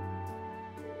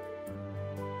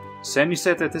 Sandy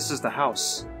said that this is the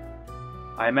house.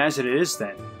 I imagine it is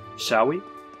then. Shall we?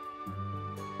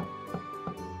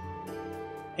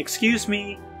 Excuse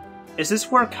me, is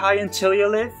this where Kai and Tilia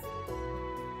live?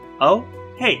 Oh,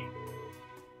 hey.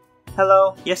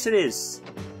 Hello? Yes, it is.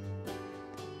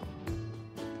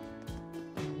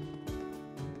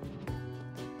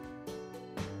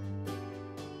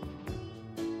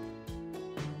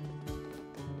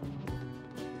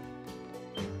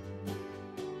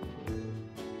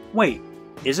 Wait,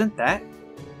 isn't that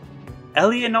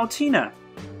Ellie and Altina?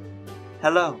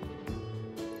 Hello.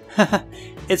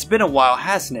 It's been a while,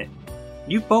 hasn't it?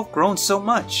 You've both grown so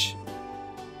much.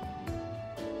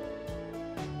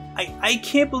 I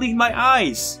can't believe my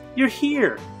eyes! You're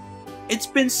here! It's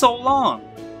been so long!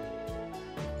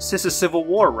 Since the Civil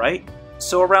War, right?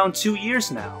 So around 2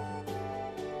 years now.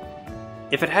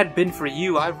 If it hadn't been for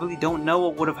you, I really don't know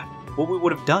what we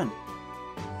would have done.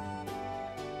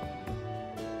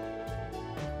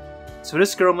 So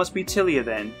this girl must be Tilia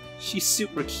then. She's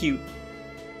super cute.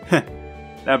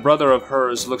 That brother of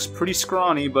hers looks pretty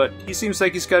scrawny, but he seems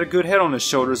like he's got a good head on his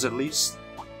shoulders at least.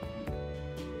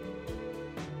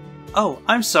 Oh,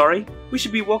 I'm sorry. We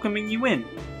should be welcoming you in.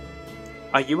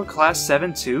 Are you in class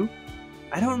 7 too?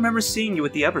 I don't remember seeing you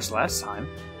with the others last time.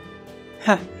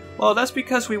 Well, that's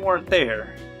because we weren't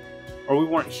there. Or we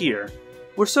weren't here.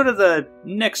 We're sort of the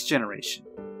next generation.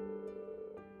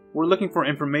 We're looking for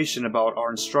information about our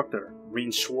instructor,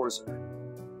 Reen Schwarzer.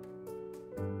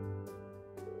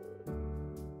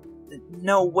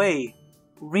 No way.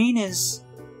 Reen is...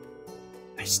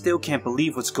 I still can't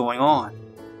believe what's going on.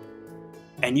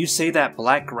 And you say that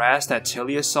black grass that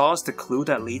Tilia saw is the clue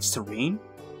that leads to Reen?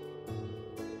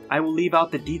 I will leave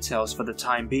out the details for the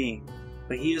time being,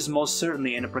 but he is most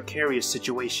certainly in a precarious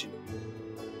situation.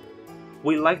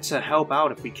 We'd like to help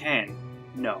out if we can.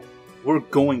 No, we're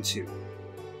going to.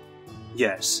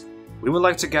 Yes, we would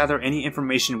like to gather any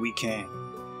information we can.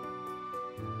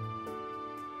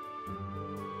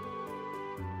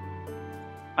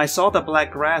 I saw the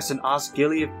black grass in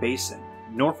Osgiliath Basin,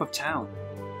 north of town.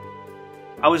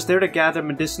 I was there to gather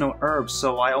medicinal herbs,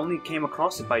 so I only came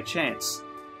across it by chance.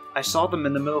 I saw them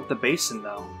in the middle of the basin,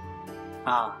 though.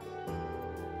 Ah.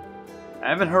 I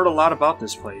haven't heard a lot about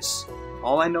this place.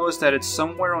 All I know is that it's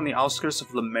somewhere on the outskirts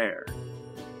of Lemaire.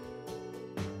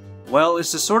 Well,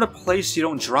 it's the sort of place you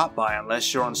don't drop by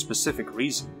unless you're on a specific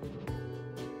reason.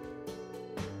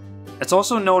 It's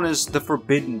also known as the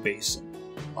Forbidden Basin.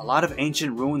 A lot of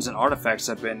ancient ruins and artifacts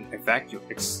have been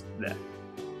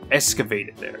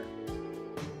excavated there.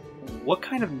 What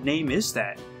kind of name is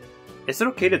that? Is it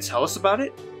okay to tell us about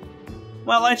it?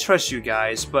 Well, I trust you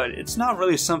guys, but it's not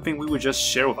really something we would just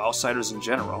share with outsiders in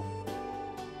general.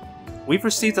 We've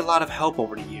received a lot of help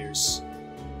over the years.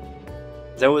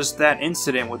 There was that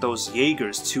incident with those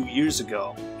Jaegers 2 years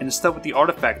ago, and the stuff with the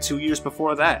artifact 2 years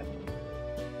before that.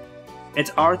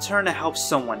 It's our turn to help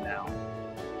someone now.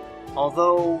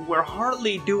 Although, we're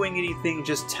hardly doing anything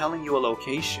just telling you a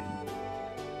location.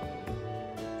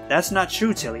 That's not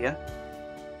true, Tilia.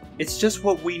 It's just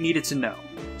what we needed to know.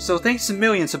 So thanks a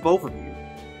million to both of you.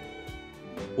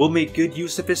 We'll make good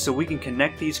use of it so we can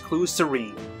connect these clues to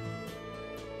Reen.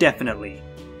 Definitely.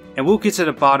 And we'll get to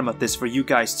the bottom of this for you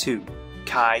guys too,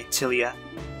 Kai, Tilia.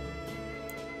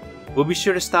 We'll be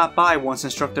sure to stop by once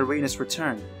Instructor Reen is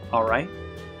returned, alright?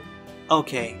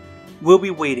 Okay, we'll be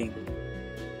waiting.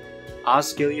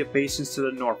 Osgiliath Basin's to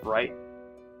the north, right?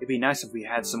 It'd be nice if we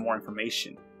had some more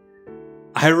information.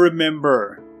 I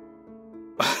remember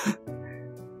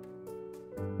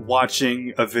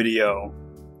watching a video,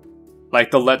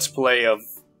 like the Let's Play of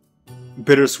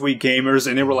Bittersweet Gamers,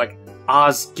 and they were like,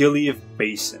 Osgiliath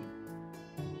Basin.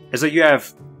 It's like you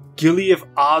have Gileath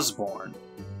Osborne,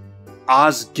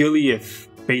 Osgiliath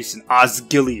Basin,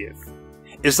 Osgiliath.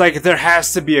 It's like there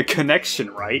has to be a connection,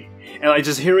 right? And like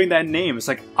just hearing that name, it's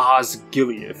like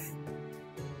Osgiliath.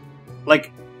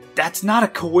 Like, that's not a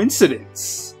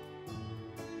coincidence.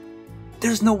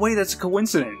 There's no way that's a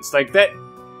coincidence. Like that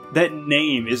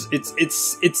name is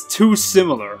it's too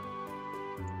similar.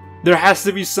 There has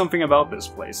to be something about this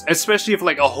place, especially if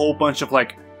like a whole bunch of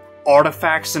like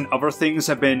artifacts and other things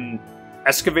have been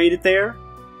excavated there.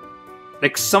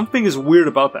 Like something is weird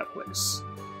about that place.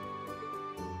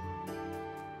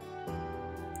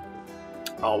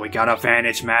 Oh, we got a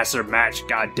Vantage Master match,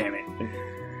 god damn it.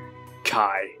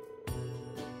 Kai.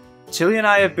 Tilly and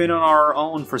I have been on our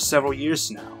own for several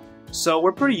years now, so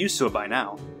we're pretty used to it by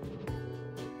now.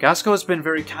 Gasco has been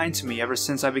very kind to me ever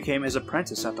since I became his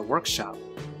apprentice at the workshop.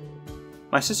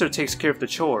 My sister takes care of the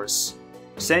chores.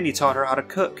 Sandy taught her how to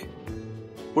cook.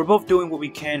 We're both doing what we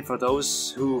can for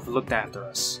those who've looked after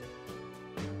us.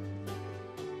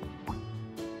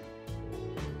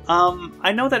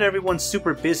 I know that everyone's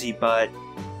super busy, but...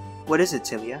 What is it,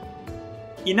 Tilia?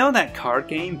 You know that card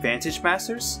game, Vantage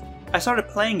Masters? I started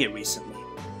playing it recently.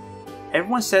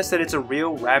 Everyone says that it's a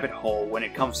real rabbit hole when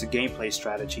it comes to gameplay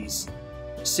strategies.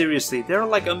 Seriously, there are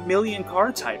like a million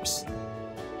card types.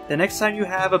 The next time you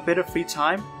have a bit of free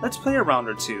time, let's play a round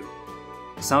or two.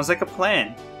 Sounds like a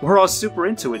plan. We're all super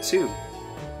into it too.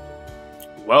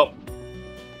 Well,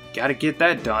 gotta get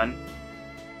that done.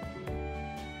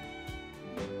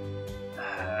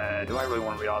 Do I really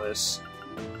want to read all this?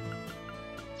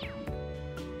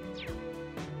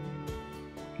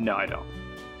 No, I don't.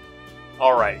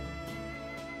 Alright.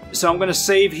 So I'm gonna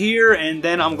save here, and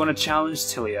then I'm gonna challenge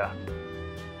Tilia.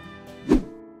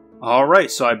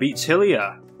 Alright, so I beat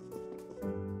Tilia.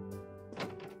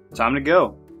 Time to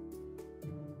go.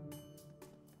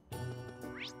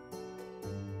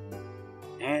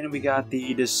 And we got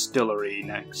the distillery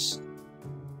next.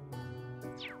 I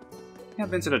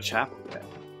haven't been to the chapel yet.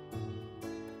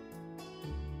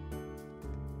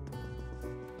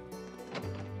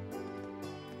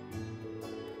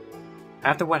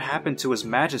 After what happened to His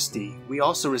Majesty, we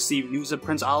also received news of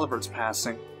Prince Oliver's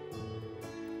passing.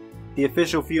 The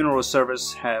official funeral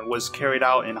service was carried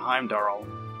out in Heimdall,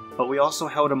 but we also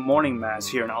held a mourning mass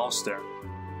here in ALSTER.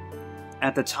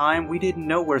 At the time, we didn't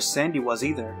know where Sandy was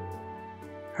either.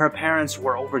 Her parents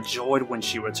were overjoyed when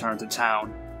she returned to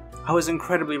town. I was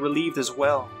incredibly relieved as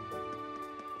well.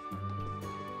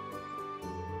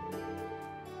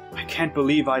 I can't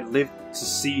believe I'd lived to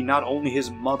see not only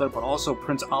his mother but also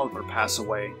Prince Oliver pass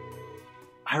away.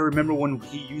 I remember when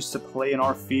he used to play in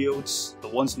our fields, the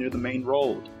ones near the main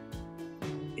road.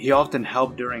 He often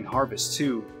helped during harvest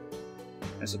too.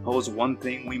 I suppose one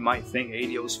thing we might thank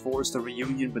Adios for is the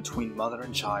reunion between mother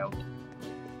and child.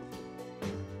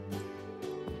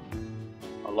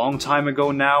 A long time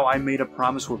ago now, I made a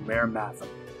promise with Mayor Matham.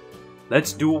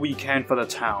 Let's do what we can for the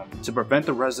town to prevent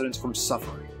the residents from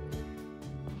suffering.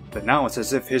 But now it's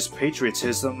as if his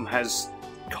patriotism has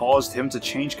caused him to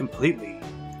change completely.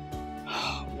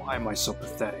 Why am I so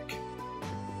pathetic?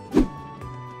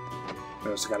 We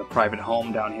also got a private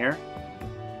home down here.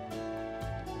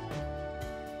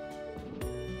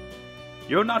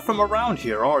 You're not from around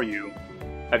here, are you?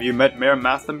 Have you met Mayor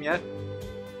Matham yet?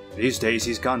 These days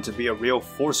he's gotten to be a real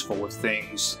forceful with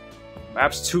things.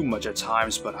 Perhaps too much at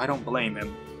times, but I don't blame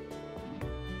him.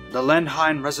 The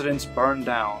Lendheim residence burned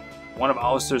down, one of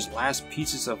ALSTER's last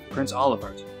pieces of Prince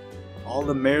Oliver. All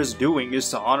the mayor's doing is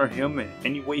to honor him in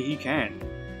any way he can.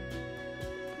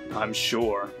 I'm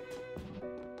sure.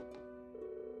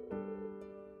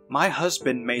 My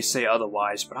husband may say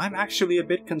otherwise, but I'm actually a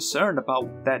bit concerned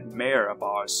about that mayor of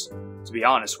ours, to be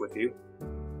honest with you.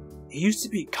 He used to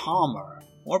be calmer,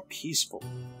 more peaceful,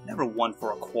 never one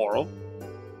for a quarrel.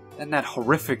 Then that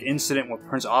horrific incident with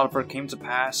Prince Oliver came to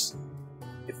pass.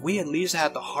 If we at least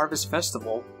had the Harvest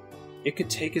Festival, it could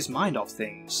take his mind off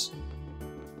things.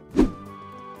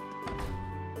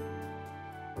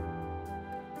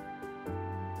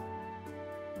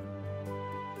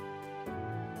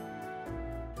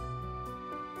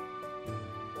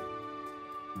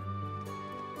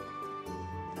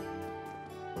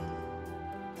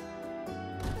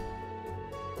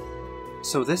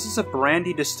 So this is a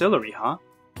brandy distillery, huh?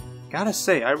 Gotta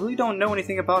say, I really don't know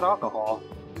anything about alcohol.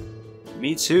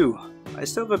 Me too. I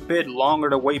still have a bit longer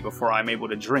to wait before I'm able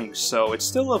to drink, so it's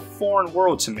still a foreign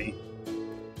world to me.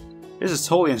 This is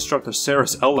totally Instructor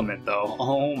Sarah's element, though.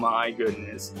 Oh my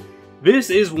goodness. This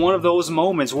is one of those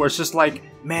moments where it's just like,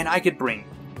 man, I could bring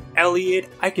Elliot,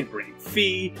 I could bring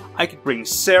Fee, I could bring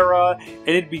Sarah, and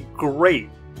it'd be great.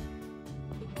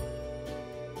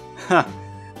 Huh.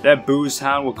 That booze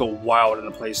hound will go wild in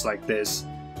a place like this.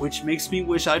 Which makes me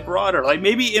wish I brought her. Like,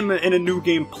 maybe in a new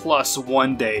game plus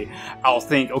one day, I'll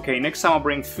think, okay, next time I'll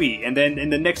bring Fee, and then in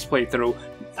the next playthrough,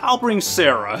 I'll bring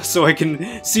Sarah, so I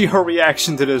can see her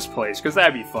reaction to this place, because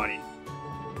that'd be funny.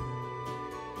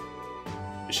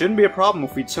 It shouldn't be a problem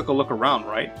if we took a look around,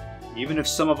 right? Even if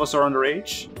some of us are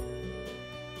underage?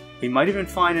 We might even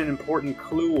find an important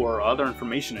clue or other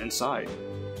information inside.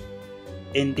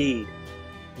 Indeed.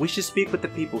 We should speak with the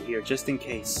people here, just in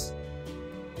case.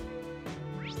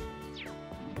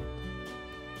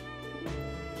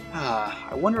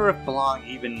 I wonder if Blanc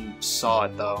even saw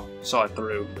it though. Saw it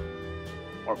through.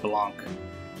 Or Blanc.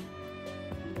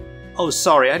 Oh,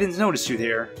 sorry, I didn't notice you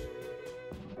here.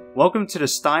 Welcome to the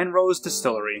Steinrose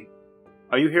Distillery.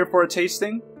 Are you here for a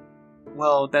tasting?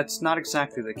 Well, that's not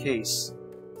exactly the case.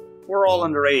 We're all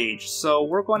underage, so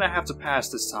we're going to have to pass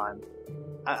this time.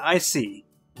 I see.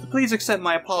 Please accept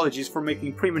my apologies for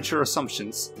making premature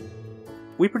assumptions.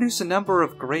 We produce a number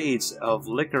of grades of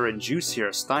liquor and juice here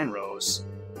at Steinrose.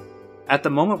 At the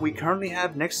moment, we currently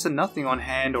have next to nothing on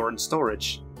hand or in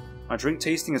storage. Our drink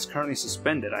tasting is currently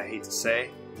suspended, I hate to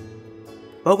say.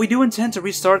 But we do intend to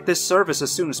restart this service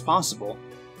as soon as possible.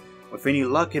 With any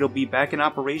luck, it'll be back in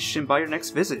operation by your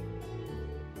next visit.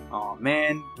 Aw,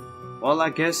 man. Well, I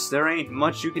guess there ain't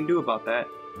much you can do about that.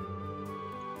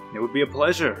 It would be a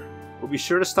pleasure. We'll be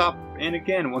sure to stop in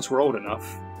again once we're old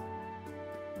enough.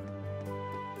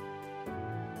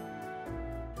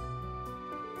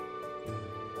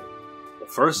 The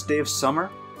first day of summer?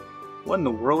 What in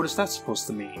the world is that supposed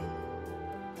to mean?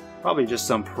 Probably just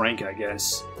some prank, I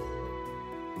guess.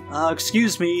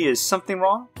 Excuse me, is something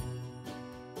wrong?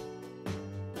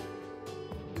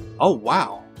 Oh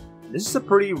wow, this is a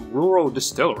pretty rural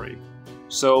distillery,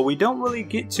 so we don't really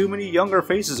get too many younger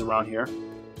faces around here.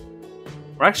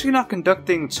 We're actually not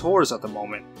conducting tours at the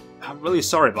moment. I'm really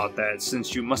sorry about that,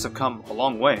 since you must have come a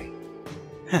long way.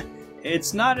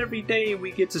 It's not every day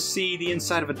we get to see the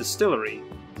inside of a distillery.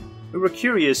 We were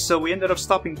curious, so we ended up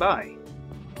stopping by.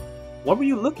 What were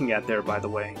you looking at there, by the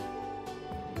way?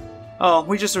 Oh,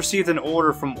 we just received an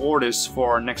order from Ordis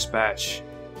for our next batch.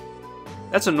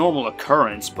 That's a normal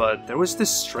occurrence, but there was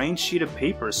this strange sheet of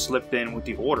paper slipped in with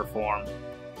the order form.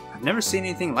 I've never seen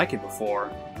anything like it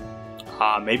before.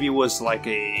 Maybe it was like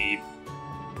a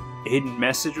hidden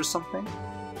message or something?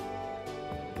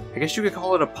 I guess you could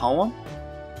call it a poem?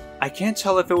 I can't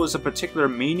tell if it was a particular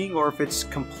meaning or if it's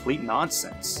complete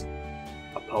nonsense.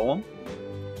 A poem?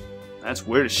 That's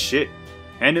weird as shit.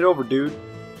 Hand it over, dude.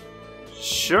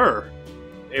 Sure.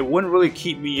 It wouldn't really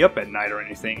keep me up at night or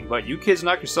anything, but you kids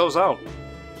knock yourselves out.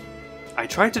 I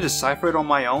tried to decipher it on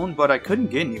my own, but I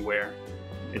couldn't get anywhere.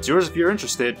 It's yours if you're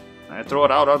interested. I'd throw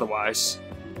it out otherwise.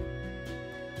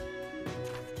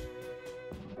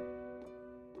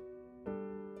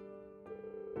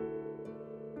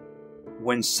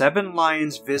 When 7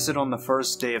 lions visit on the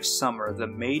first day of summer, the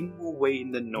maiden will wait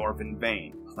in the north in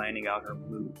vain, planning out her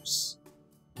moves.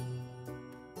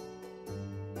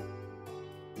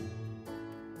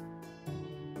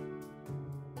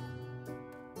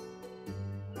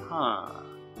 Huh.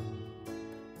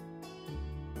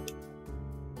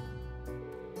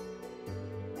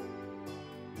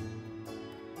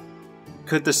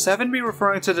 Could the 7 be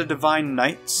referring to the Divine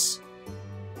Knights?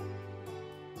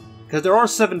 Because there are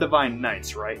 7 Divine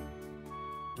Knights, right?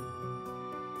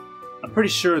 I'm pretty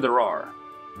sure there are.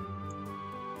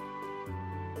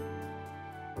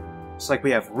 It's like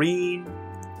we have Reen,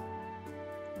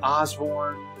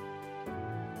 Osborne,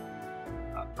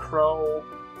 Crow.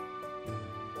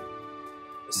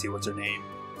 Let's see, what's her name?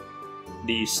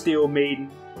 The Steel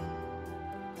Maiden,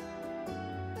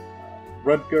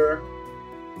 Rutger.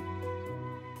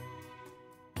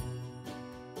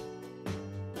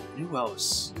 Who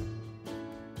else?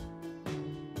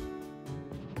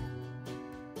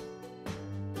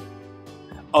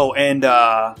 Oh, and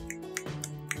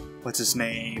what's his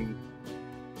name?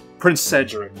 Prince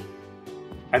Cedric.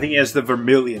 I think he has the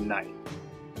Vermilion Knight.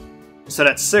 So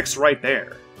that's 6 right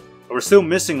there. But we're still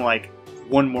missing like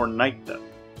 1 more knight though.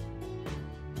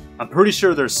 I'm pretty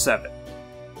sure there's 7.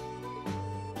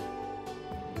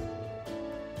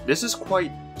 This is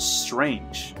quite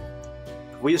strange.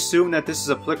 If we assume that this is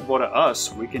applicable to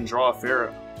us, we can draw a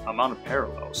fair amount of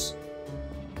parallels.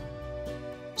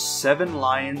 7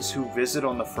 lions who visit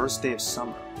on the first day of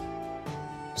summer.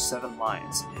 7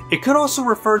 lions. It could also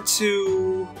refer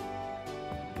to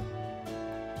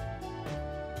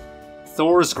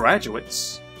Thor's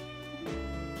graduates.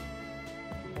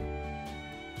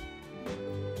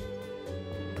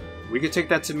 We could take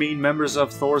that to mean members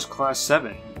of Thor's Class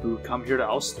 7 who come here to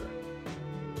ALSTER.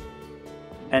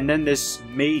 And then this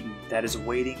maiden that is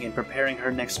waiting and preparing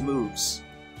her next moves.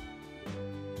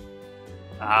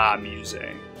 Ah, Muse.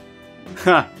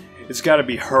 Ha! It's gotta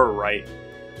be her, right?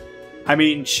 I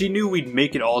mean, she knew we'd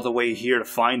make it all the way here to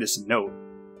find this note.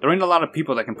 There ain't a lot of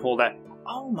people that can pull that.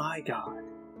 Oh my god.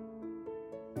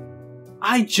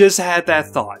 I just had that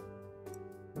thought.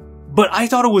 But I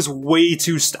thought it was way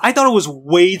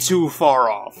too far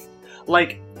off.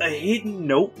 Like, a hidden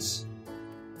note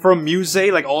from Muse,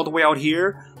 like, all the way out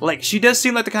here. Like, she does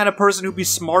seem like the kind of person who'd be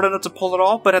smart enough to pull it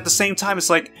off, but at the same time, it's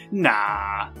like,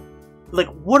 nah. Like,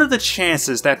 what are the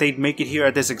chances that they'd make it here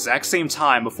at this exact same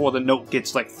time before the note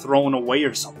gets, like, thrown away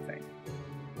or something?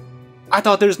 I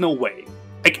thought there's no way.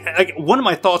 Like one of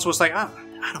my thoughts was like, I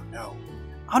don't know.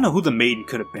 I don't know who the maiden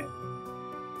could have been.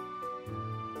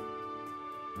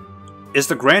 Is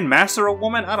the Grand Master a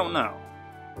woman? I don't know.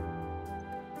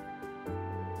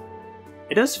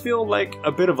 It does feel like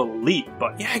a bit of a leap,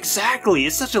 but yeah, exactly.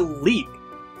 It's such a leap.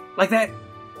 Like that.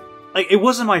 Like, it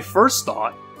wasn't my first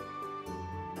thought.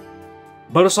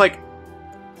 But it's like,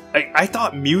 I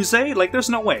thought Muse? Like, there's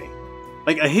no way.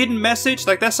 Like, a hidden message?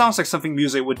 Like, that sounds like something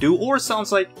Muse would do. Or it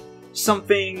sounds like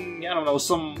something, I don't know,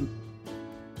 some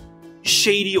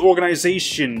shady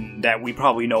organization that we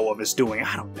probably know of is doing.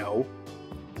 I don't know.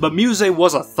 But Muse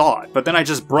was a thought, but then I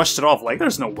just brushed it off like,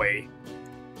 there's no way.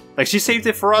 Like, she saved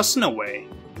it for us? No way.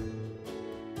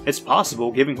 It's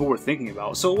possible, given who we're thinking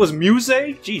about. So it was Muse?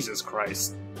 Jesus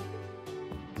Christ.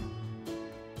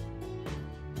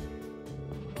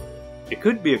 It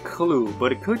could be a clue,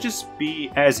 but it could just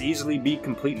be as easily be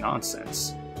complete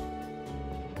nonsense.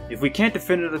 If we can't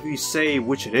definitively say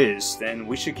which it is, then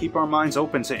we should keep our minds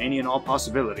open to any and all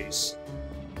possibilities.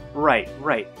 Right.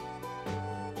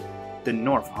 The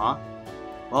north, huh?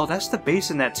 Well, that's the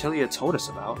basin that Tilia told us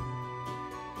about.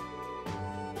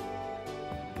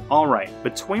 Alright,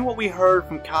 between what we heard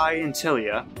from Kai and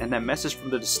Tilia, and that message from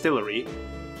the distillery,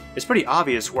 it's pretty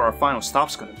obvious where our final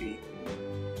stop's gonna be.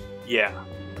 Yeah,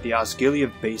 the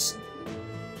Osgiliath Basin.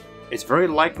 It's very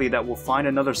likely that we'll find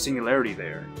another singularity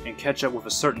there, and catch up with a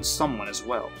certain someone as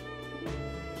well.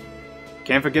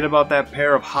 Can't forget about that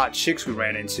pair of hot chicks we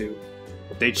ran into.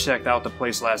 They checked out the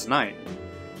place last night.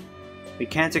 We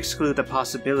can't exclude the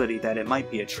possibility that it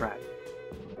might be a trap.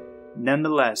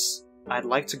 Nonetheless, I'd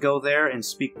like to go there and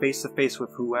speak face to face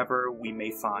with whoever we may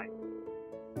find.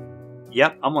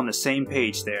 Yep, I'm on the same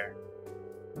page there.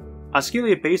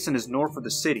 Osgiliath Basin is north of the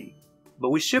city,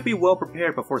 but we should be well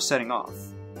prepared before setting off.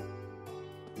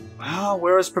 Well,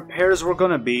 we're as prepared as we're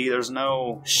gonna be. There's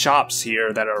no shops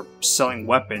here that are selling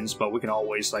weapons, but we can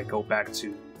always like go back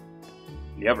to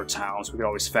the other towns. We can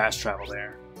always fast travel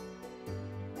there.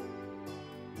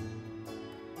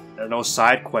 There are no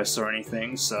side quests or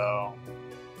anything, so...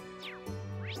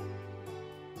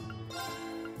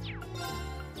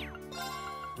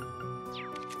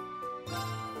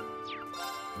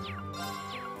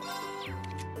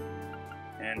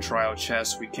 And trial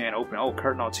chest we can't open. Oh,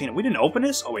 Curtain Altina. We didn't open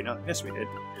this? Oh wait, no. Yes, we did.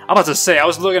 I'm about to say, I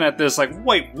was looking at this like,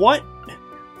 wait, what?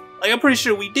 Like, I'm pretty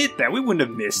sure we did that. We wouldn't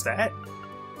have missed that.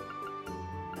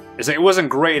 It's like, it wasn't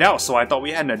grayed out, so I thought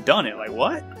we hadn't have done it. Like,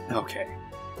 what? Okay.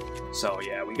 So,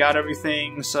 yeah, we got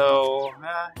everything, so...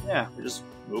 yeah, we're just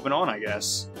moving on, I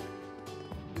guess.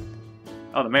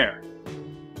 Oh, the mayor.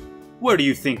 Where do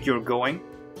you think you're going?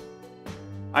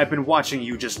 I've been watching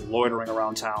you just loitering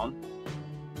around town.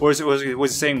 Or was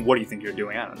it saying, what do you think you're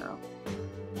doing? I don't know.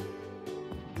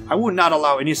 I would not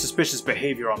allow any suspicious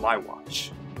behavior on my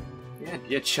watch.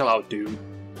 Yeah, chill out, dude.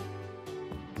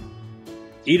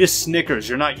 Eat a Snickers,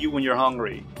 you're not you when you're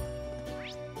hungry.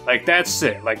 Like, that's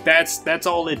it. Like, that's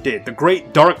all it did. The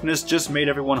great darkness just made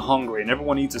everyone hungry, and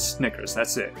everyone eats a Snickers.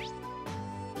 That's it.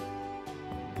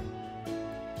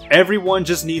 Everyone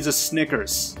just needs a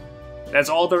Snickers. That's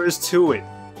all there is to it.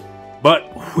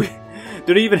 But,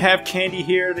 do they even have candy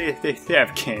here? They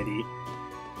have candy.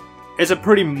 It's a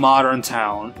pretty modern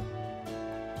town.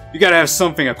 You gotta have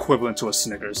something equivalent to a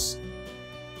Snickers.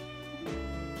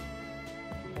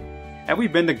 Have we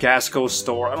been to Gasco's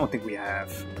store? I don't think we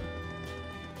have.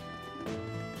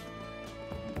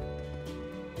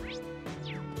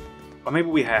 Or maybe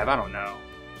we have, I don't know.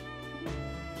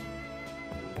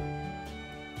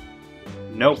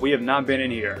 Nope, we have not been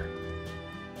in here.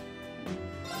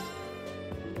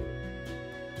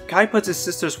 Kai puts his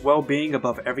sister's well-being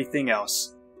above everything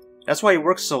else. That's why he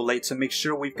works so late, to make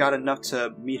sure we've got enough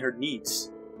to meet her needs.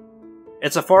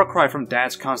 It's a far cry from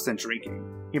Dad's constant drinking.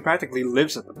 He practically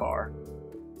lives at the bar.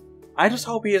 I just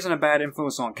hope he isn't a bad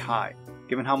influence on Kai,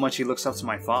 given how much he looks up to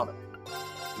my father.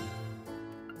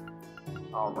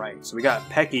 Alright, so we got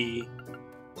Pecky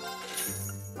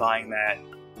buying that.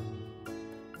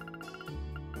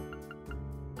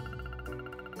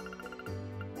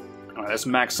 Alright, let's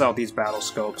max out these battle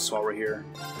scopes while we're here.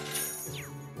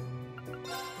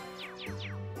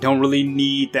 Don't really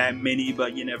need that many,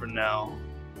 but you never know.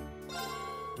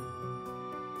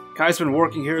 Kai's been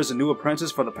working here as a new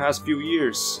apprentice for the past few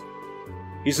years.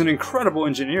 He's an incredible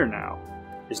engineer now.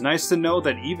 It's nice to know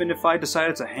that even if I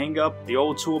decided to hang up the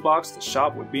old toolbox, the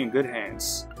shop would be in good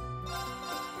hands.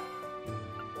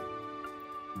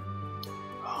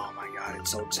 Oh my god,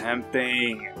 it's so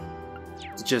tempting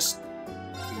to just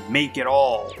make it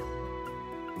all.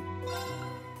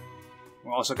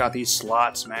 We also got these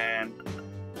slots, man.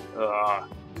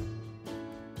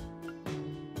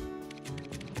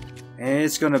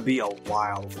 It's gonna be a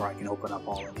while before I can open up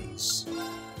all of these.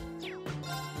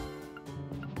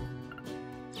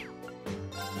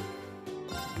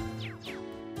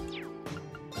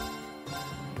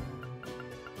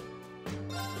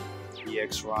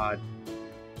 EX rod.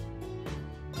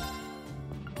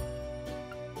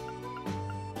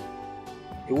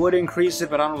 It would increase it,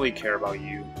 but I don't really care about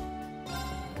you.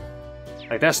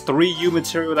 Like, that's 3 U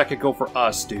material that could go for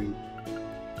us, dude.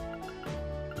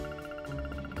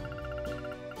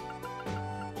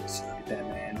 Let's look at that,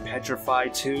 man. Petrify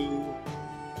 2. Oh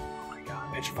my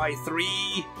god, Petrify 3.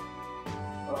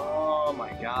 Oh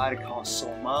my god, it costs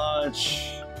so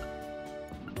much.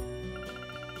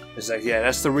 It's like, yeah,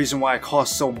 that's the reason why it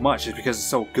costs so much, is because it's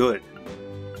so good.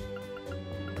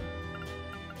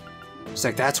 It's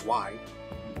like, that's why.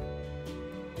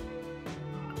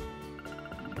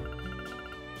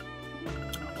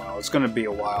 Well, it's gonna be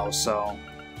a while, so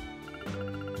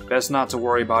best not to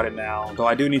worry about it now. Though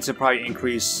I do need to probably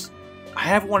increase. I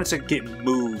have wanted to get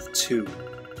Move 2.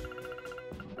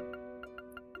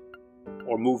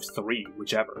 Or Move 3,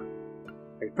 whichever.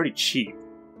 Like, pretty cheap.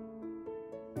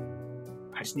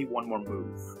 I just need one more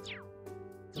move.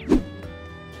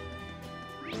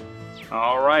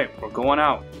 Alright, we're going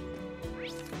out.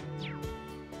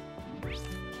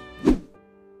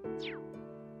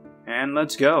 And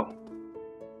let's go.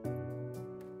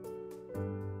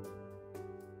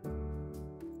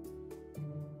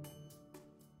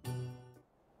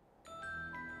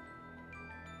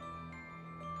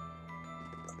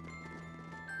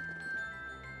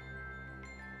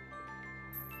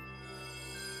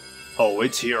 Oh,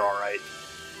 it's here, alright.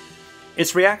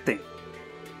 It's reacting.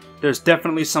 There's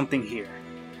definitely something here.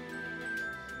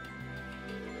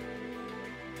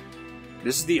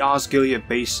 This is the Osgiliath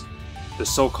Basin, the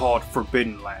so-called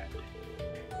Forbidden Land.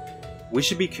 We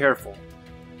should be careful.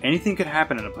 Anything could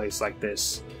happen in a place like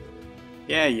this.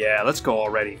 Yeah, let's go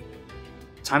already.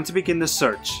 Time to begin the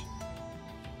search.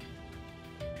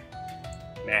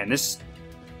 Man, this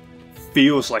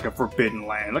feels like a Forbidden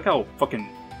Land. Look how fucking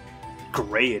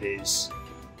gray it is.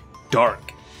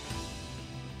 Dark.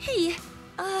 Hey,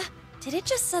 did it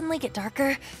just suddenly get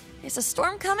darker? Is a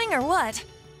storm coming or what?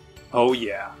 Oh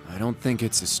yeah. I don't think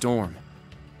it's a storm.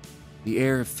 The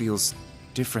air feels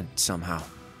different somehow.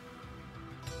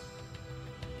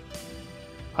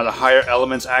 Are the higher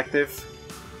elements active?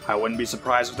 I wouldn't be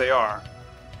surprised if they are.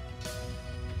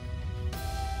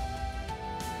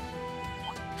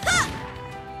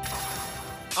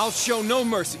 I'll show no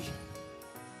mercy.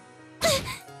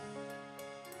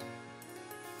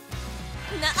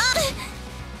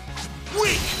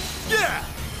 Weak! Yeah!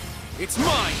 It's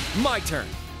mine! My turn!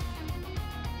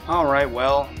 Alright,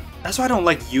 well, that's why I don't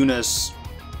like Yuna's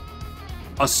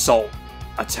assault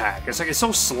attack. It's like, it's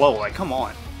so slow, like, come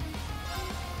on.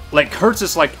 Like, Kurtz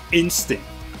is like instant.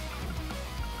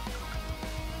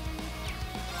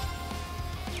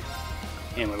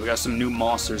 Anyway, we got some new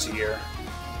monsters here.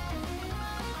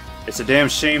 It's a damn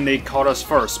shame they caught us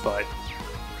first, but...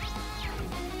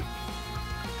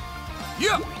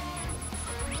 Yeah!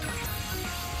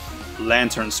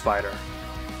 Lantern Spider.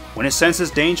 When it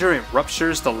senses danger, it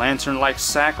ruptures the lantern-like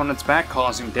sac on its back,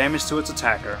 causing damage to its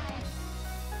attacker.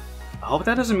 I hope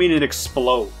that doesn't mean it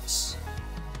explodes.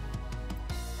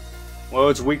 Well,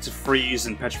 it's weak to freeze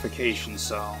and petrification,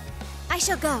 so... I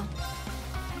shall go.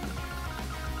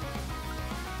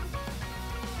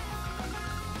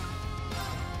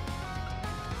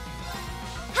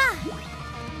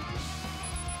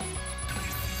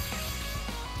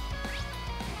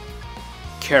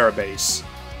 Carabase.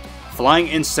 Flying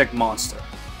insect monster.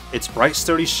 Its bright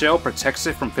sturdy shell protects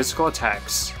it from physical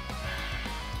attacks.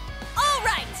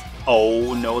 Alright!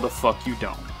 Oh, no the fuck you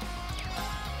don't.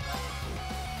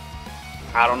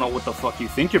 I don't know what the fuck you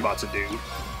think you're about to do,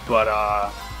 but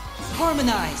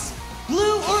Harmonize!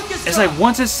 Blue Orchestra! it's like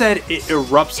once it said it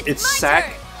erupts its my sac,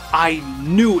 turn. I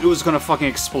knew it was gonna fucking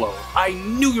explode. I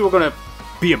knew you were gonna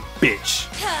be a bitch.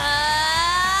 Take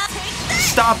that!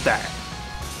 Stop that.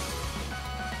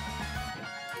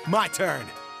 My turn.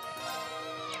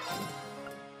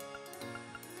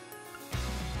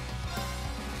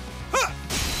 Huh.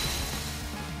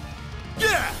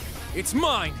 Yeah! It's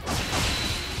mine!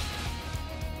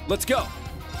 Let's go!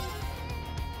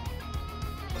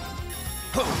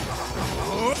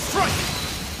 Strike!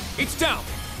 It's down!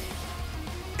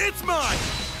 It's mine!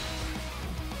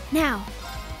 Now.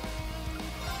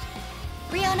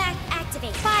 Rionac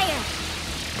activate. Fire!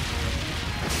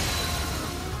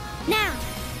 Now!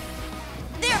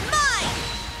 They're mine!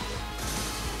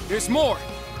 There's more!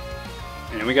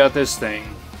 And we got this thing.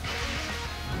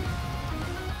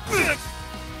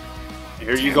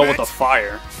 Here you go with the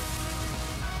fire.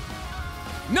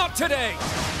 Not today!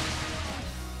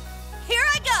 Here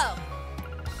I go!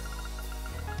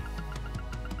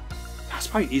 That's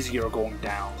probably easier going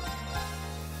down.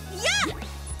 Yeah!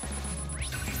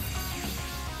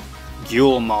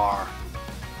 Gulmar.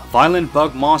 A violent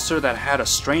bug monster that had a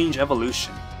strange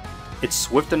evolution. It's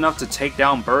swift enough to take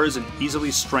down birds and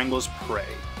easily strangles prey.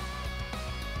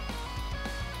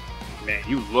 Man,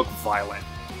 you look violent.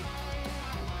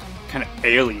 Kind of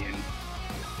alien.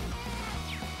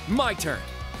 My turn!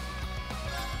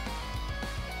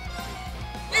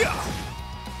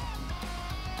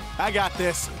 I got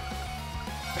this.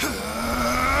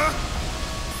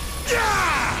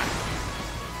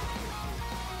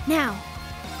 Now.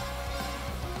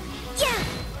 Yeah!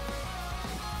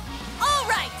 All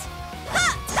right!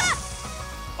 Ha!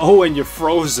 Ha! Oh, and you're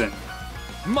frozen.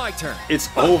 My turn. It's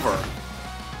over.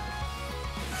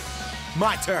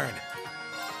 My turn.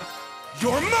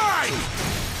 You're mine!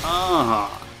 Uh-huh.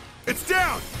 It's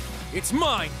down! It's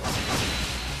mine.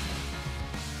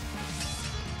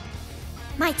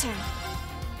 My turn.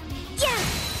 Yeah!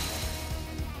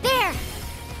 There!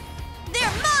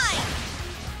 They're mine!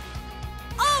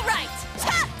 All right!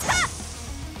 Ha! Ha!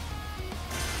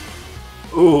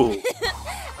 Ooh.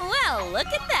 Well, look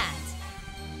at that!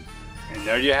 And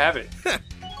there you have it.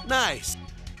 Nice.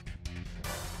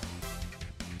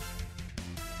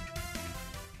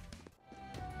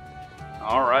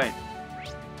 Alright.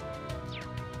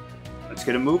 Let's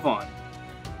get a move on.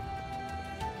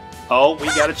 Oh, we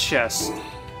got a chest.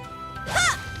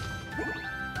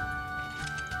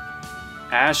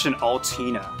 Ash and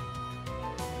Altina.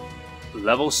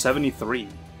 Level 73.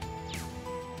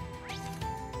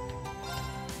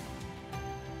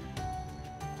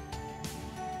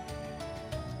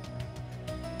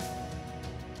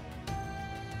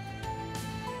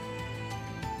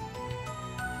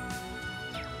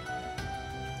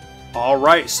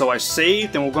 Alright, so I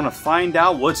saved and we're gonna find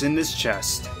out what's in this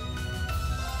chest.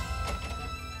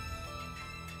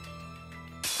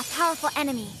 A powerful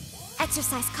enemy.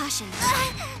 Exercise caution.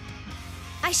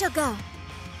 I shall go.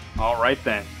 Alright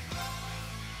then.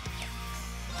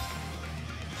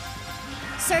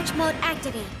 Search mode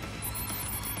activate.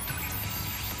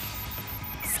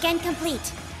 Scan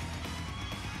complete.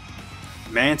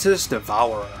 Mantis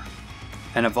Devourer.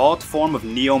 An evolved form of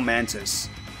Neo Mantis,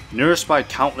 nourished by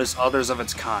countless others of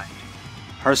its kind.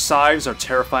 Her scythes are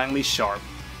terrifyingly sharp.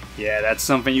 Yeah, that's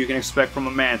something you can expect from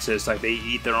a mantis, like they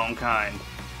eat their own kind.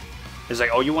 It's like,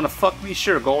 oh, you wanna fuck me?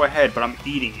 Sure, go ahead, but I'm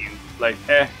eating you. Like,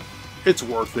 it's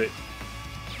worth it.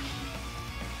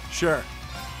 Sure.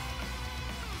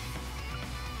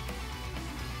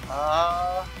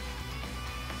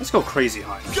 Let's go Crazy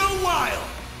Hunt. Go wild!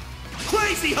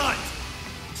 Crazy hunt!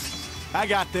 I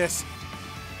got this.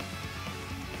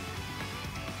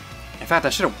 In fact, I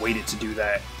should have waited to do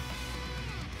that.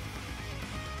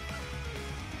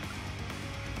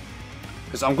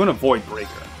 Because I'm gonna Void Breaker.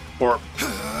 Or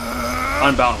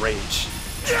Unbound Rage.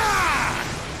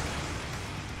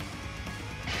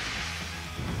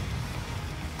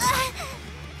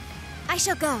 I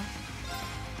shall go.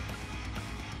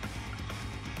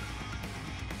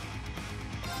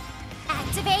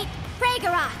 Activate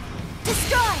Pragarok.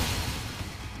 Destroy.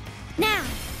 Now.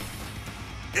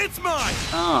 It's mine!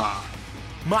 Ah.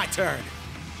 My turn.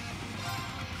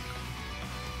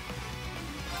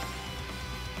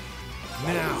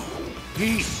 Now,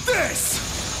 eat this!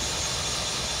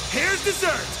 Here's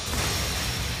dessert!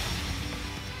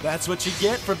 That's what you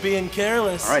get for being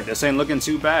careless. Alright, this ain't looking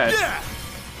too bad. Yeah!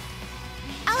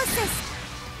 I'll assist.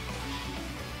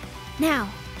 Now.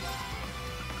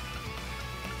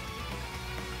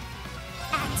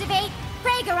 Activate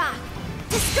Pragarok.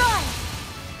 Destroy.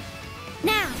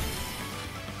 Now.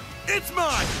 It's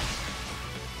mine!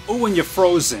 Oh, and you're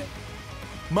frozen.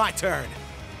 My turn.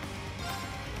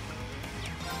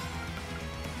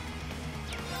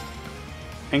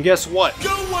 And guess what?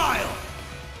 Go wild!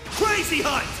 Crazy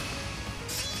hunt!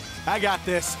 I got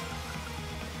this.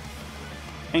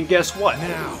 And guess what?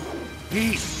 Now,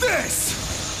 eat this!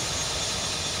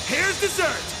 Here's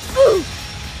dessert!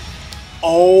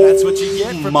 Oh, That's what you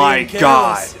get for my being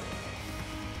god. careless.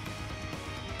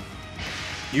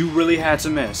 You really had to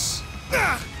miss.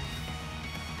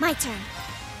 My turn.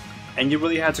 And you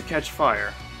really had to catch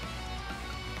fire.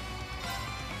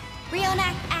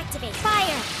 Rionac activate.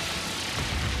 Fire.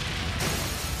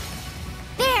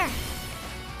 There.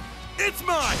 It's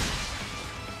mine!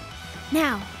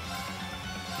 Now.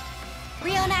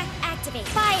 Rionac activate.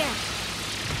 Fire.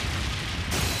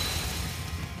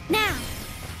 Now.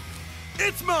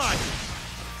 It's mine!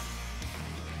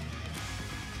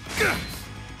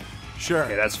 Sure.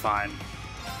 Okay, that's fine.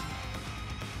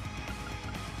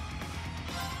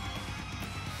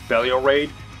 Belial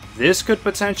Raid. This could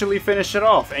potentially finish it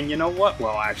off. And you know what?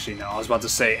 Well, actually, no. I was about to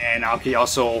say, and I could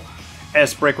also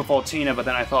S-Break with Altina, but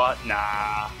then I thought,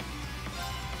 nah.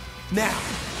 Now,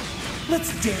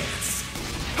 let's dance.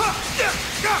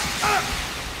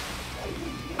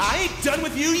 I ain't done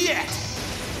with you yet.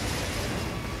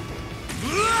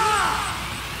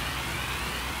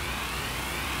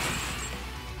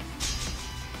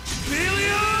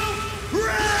 Belial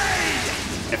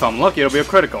Raid! If I'm lucky, it'll be a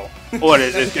critical. Oh, it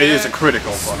is a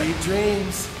critical, but Sweet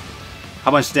dreams.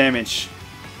 How much damage?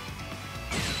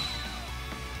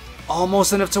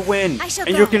 Almost enough to win.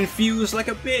 And you're confused like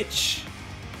a bitch.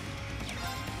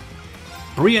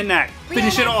 Reenact.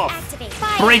 Finish it off.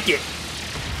 Break it.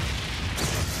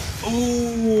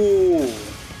 Ooh.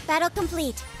 Battle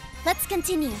complete. Let's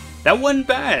continue. That wasn't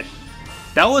bad.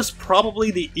 That was probably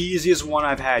the easiest one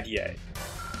I've had yet.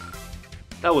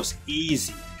 That was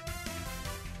easy.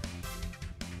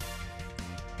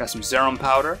 Got some Zerum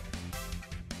powder.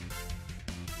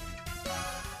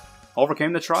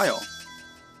 Overcame the trial.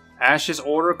 Ash's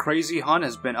order Crazy Hunt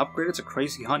has been upgraded to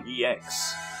Crazy Hunt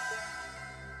EX.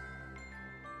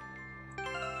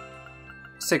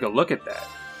 Let's take a look at that.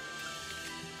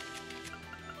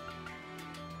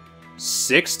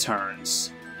 6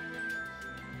 turns.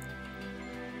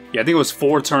 Yeah, I think it was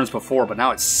 4 turns before, but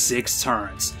now it's 6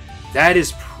 turns. That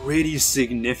is pretty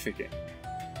significant.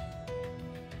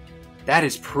 That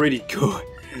is pretty good.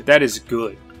 That is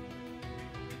good.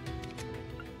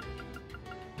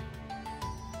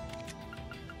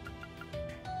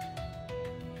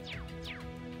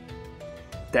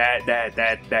 That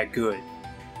good.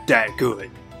 That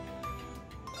good.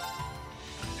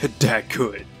 That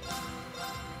good.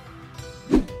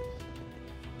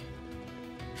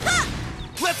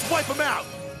 Let's wipe them out!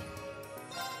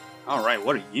 Alright,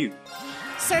 what are you?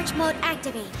 Search mode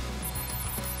activate.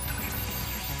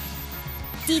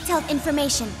 Detailed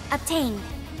information obtained.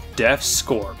 Death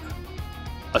Scorp.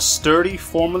 A sturdy,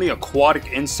 formerly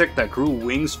aquatic insect that grew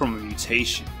wings from a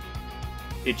mutation.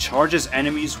 It charges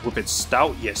enemies with its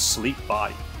stout yet sleek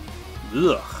body.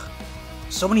 Ugh.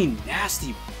 So many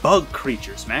nasty bug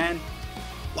creatures, man.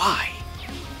 Why?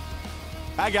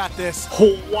 I got this.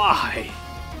 Oh, why?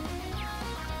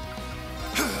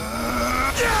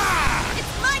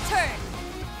 It's my turn!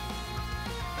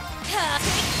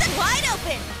 Wide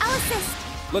open! I'll assist.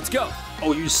 Let's go.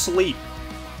 Oh, you sleep.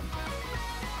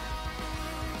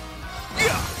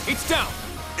 Yeah, It's down.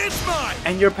 it's mine!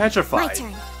 And you're My petrified.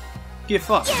 turn. Give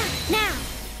up. Yeah, now.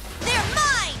 They're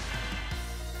mine!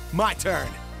 My turn.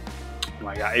 Oh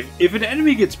my god, if an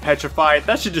enemy gets petrified,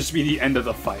 that should just be the end of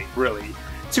the fight, really.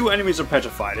 2 enemies are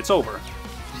petrified, it's over.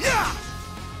 Yeah!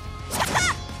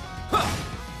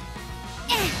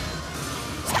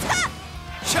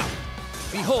 Chop.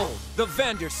 Behold, the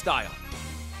Vander style.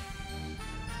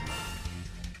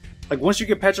 Like, once you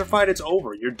get petrified, it's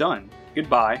over. You're done.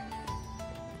 Goodbye.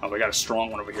 Oh, we got a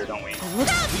strong one over here, don't we?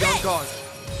 Be on guard.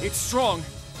 It's strong.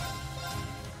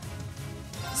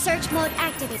 Search mode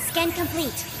activate. Scan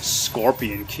complete.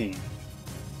 Scorpion King.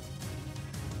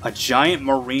 A giant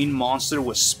marine monster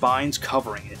with spines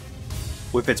covering it.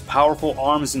 With its powerful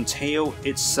arms and tail,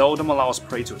 it seldom allows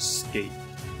prey to escape.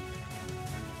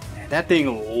 Man, that thing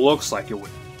looks like it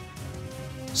would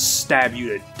stab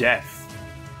you to death.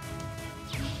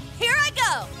 Here I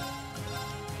go!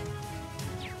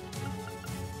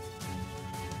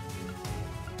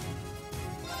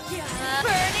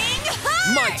 Burning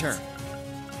heart! My turn.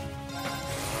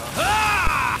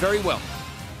 Very well.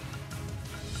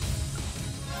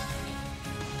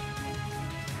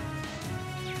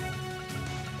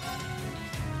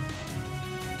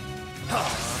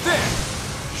 There.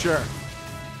 Sure.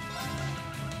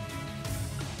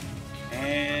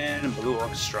 And Blue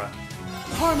Orchestra.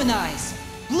 Harmonize!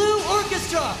 Blue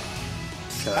Orchestra!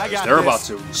 I got They're this. about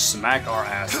to smack our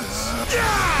asses.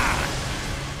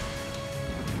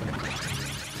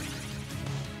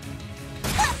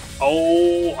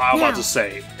 Oh, I'm about to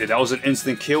say, if that was an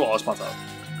instant kill, I was about to...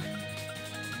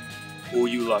 Ooh,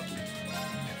 you lucky.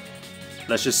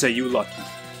 Let's just say you lucky.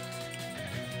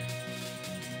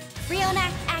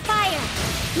 Reenact act fire.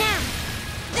 Now.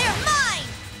 They're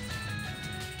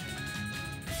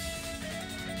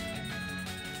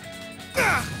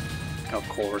mine! Of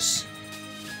course.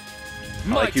 Not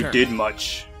My like you turn. did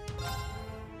much.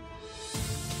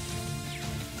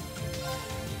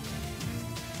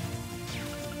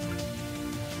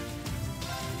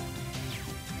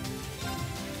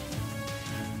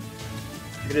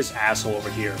 Look at this asshole over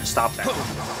here. Stop that.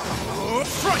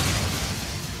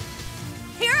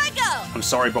 Here I go! I'm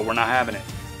sorry, but we're not having it.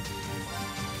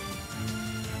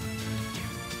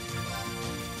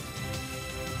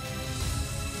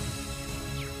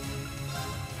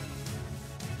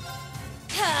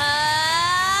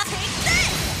 Take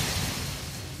this!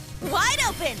 Wide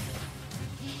open!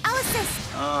 I'll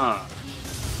assist.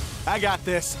 I got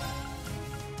this.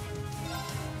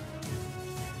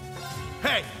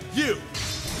 Hey, you!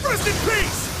 Rest in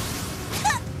peace!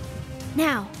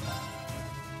 Now.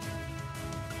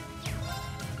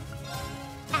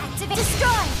 Activate.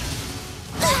 Destroy.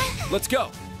 Let's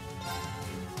go.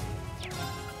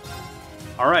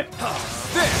 Alright.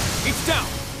 There. It's down.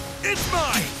 It's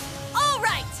mine! All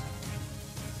right!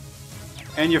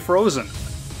 And you're frozen.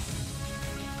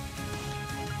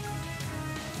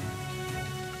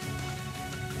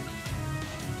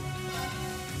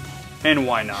 And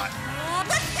why not?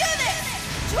 Let's do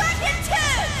this! Dragon 2!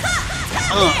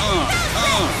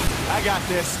 I got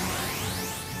this.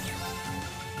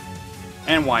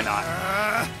 And why not?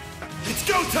 It's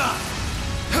go time!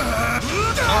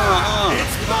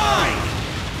 It's mine!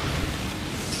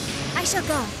 I shall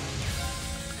go.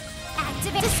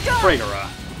 Activate. Destroy. Fragora.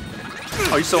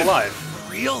 Oh, you're still alive.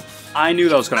 For real? I knew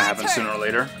that was gonna happen sooner or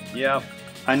later. Yep.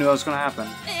 I knew that was gonna happen.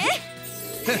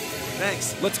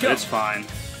 Thanks. Let's go. It's fine.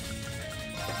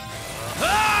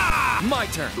 My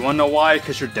turn. You wanna know why?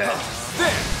 Because you're dead. There.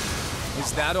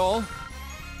 Is that all?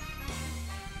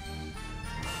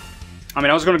 I mean,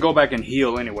 I was gonna go back and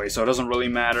heal anyway, so it doesn't really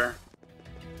matter.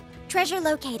 Treasure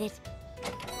located.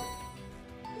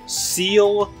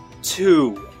 Seal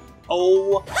 2.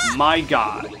 Oh my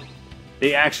god.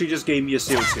 They actually just gave me a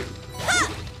Seal 2.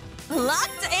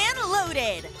 Locked and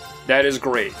loaded! That is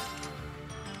great.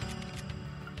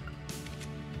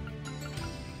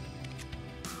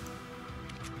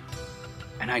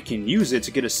 And I can use it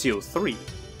to get a Seal 3.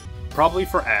 Probably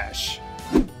for Ash.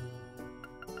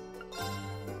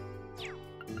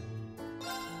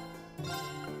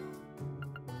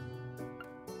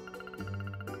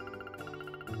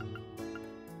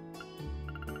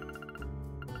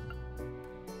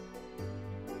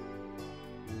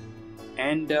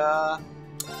 And,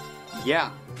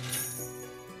 yeah.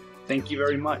 Thank you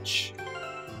very much.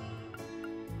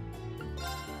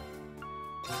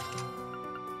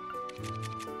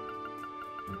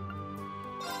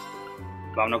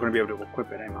 But I'm not going to be able to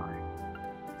equip it, am I?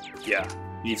 Yeah,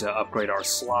 need to upgrade our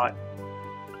slot.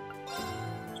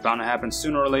 It's bound to happen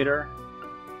sooner or later.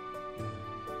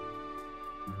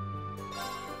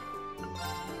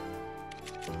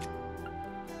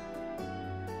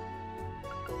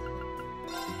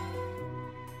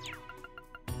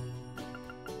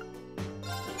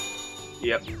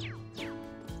 Yep.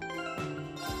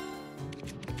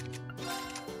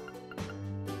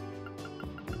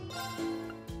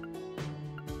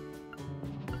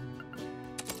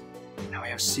 Now we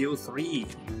have Seal 3.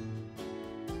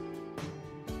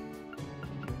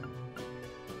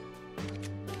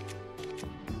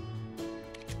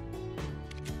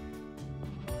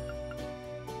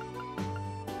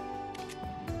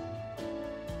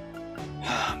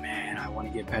 Ah, man, I want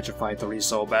to get Petrified 3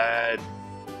 so bad.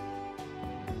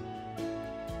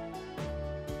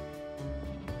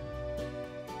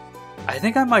 I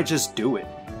think I might just do it.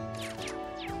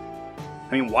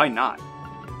 I mean, why not?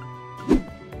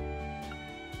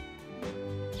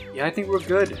 Yeah, I think we're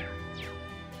good.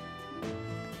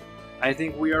 I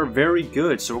think we are very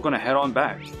good, so we're gonna head on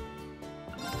back.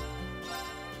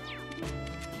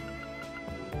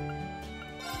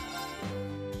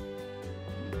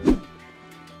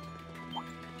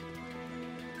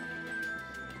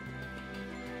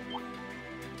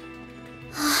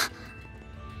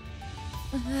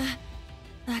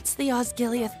 That's the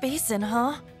Osgiliath Basin,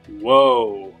 huh?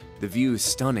 Whoa. The view is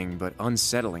stunning, but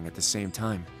unsettling at the same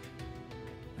time.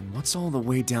 And what's all the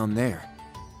way down there?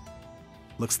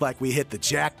 Looks like we hit the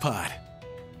jackpot.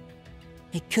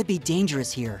 It could be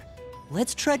dangerous here.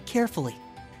 Let's tread carefully.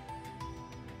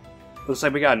 Looks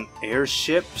like we got an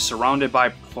airship surrounded by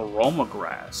pleroma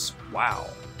grass. Wow.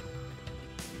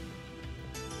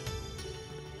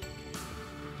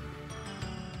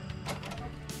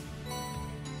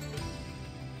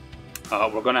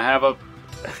 We're gonna have a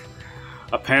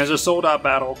Panzer Soldat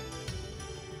battle.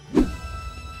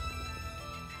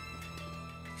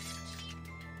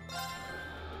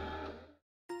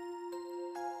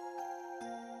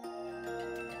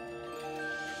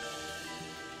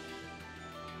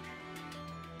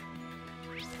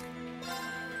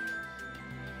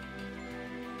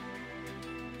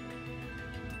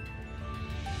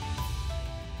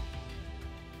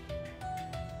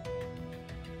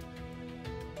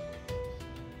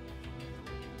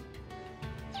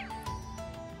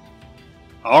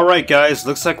 Alright guys,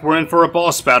 looks like we're in for a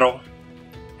boss battle.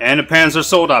 And a Panzer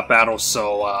Soldat battle,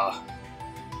 so I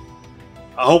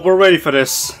hope we're ready for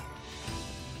this.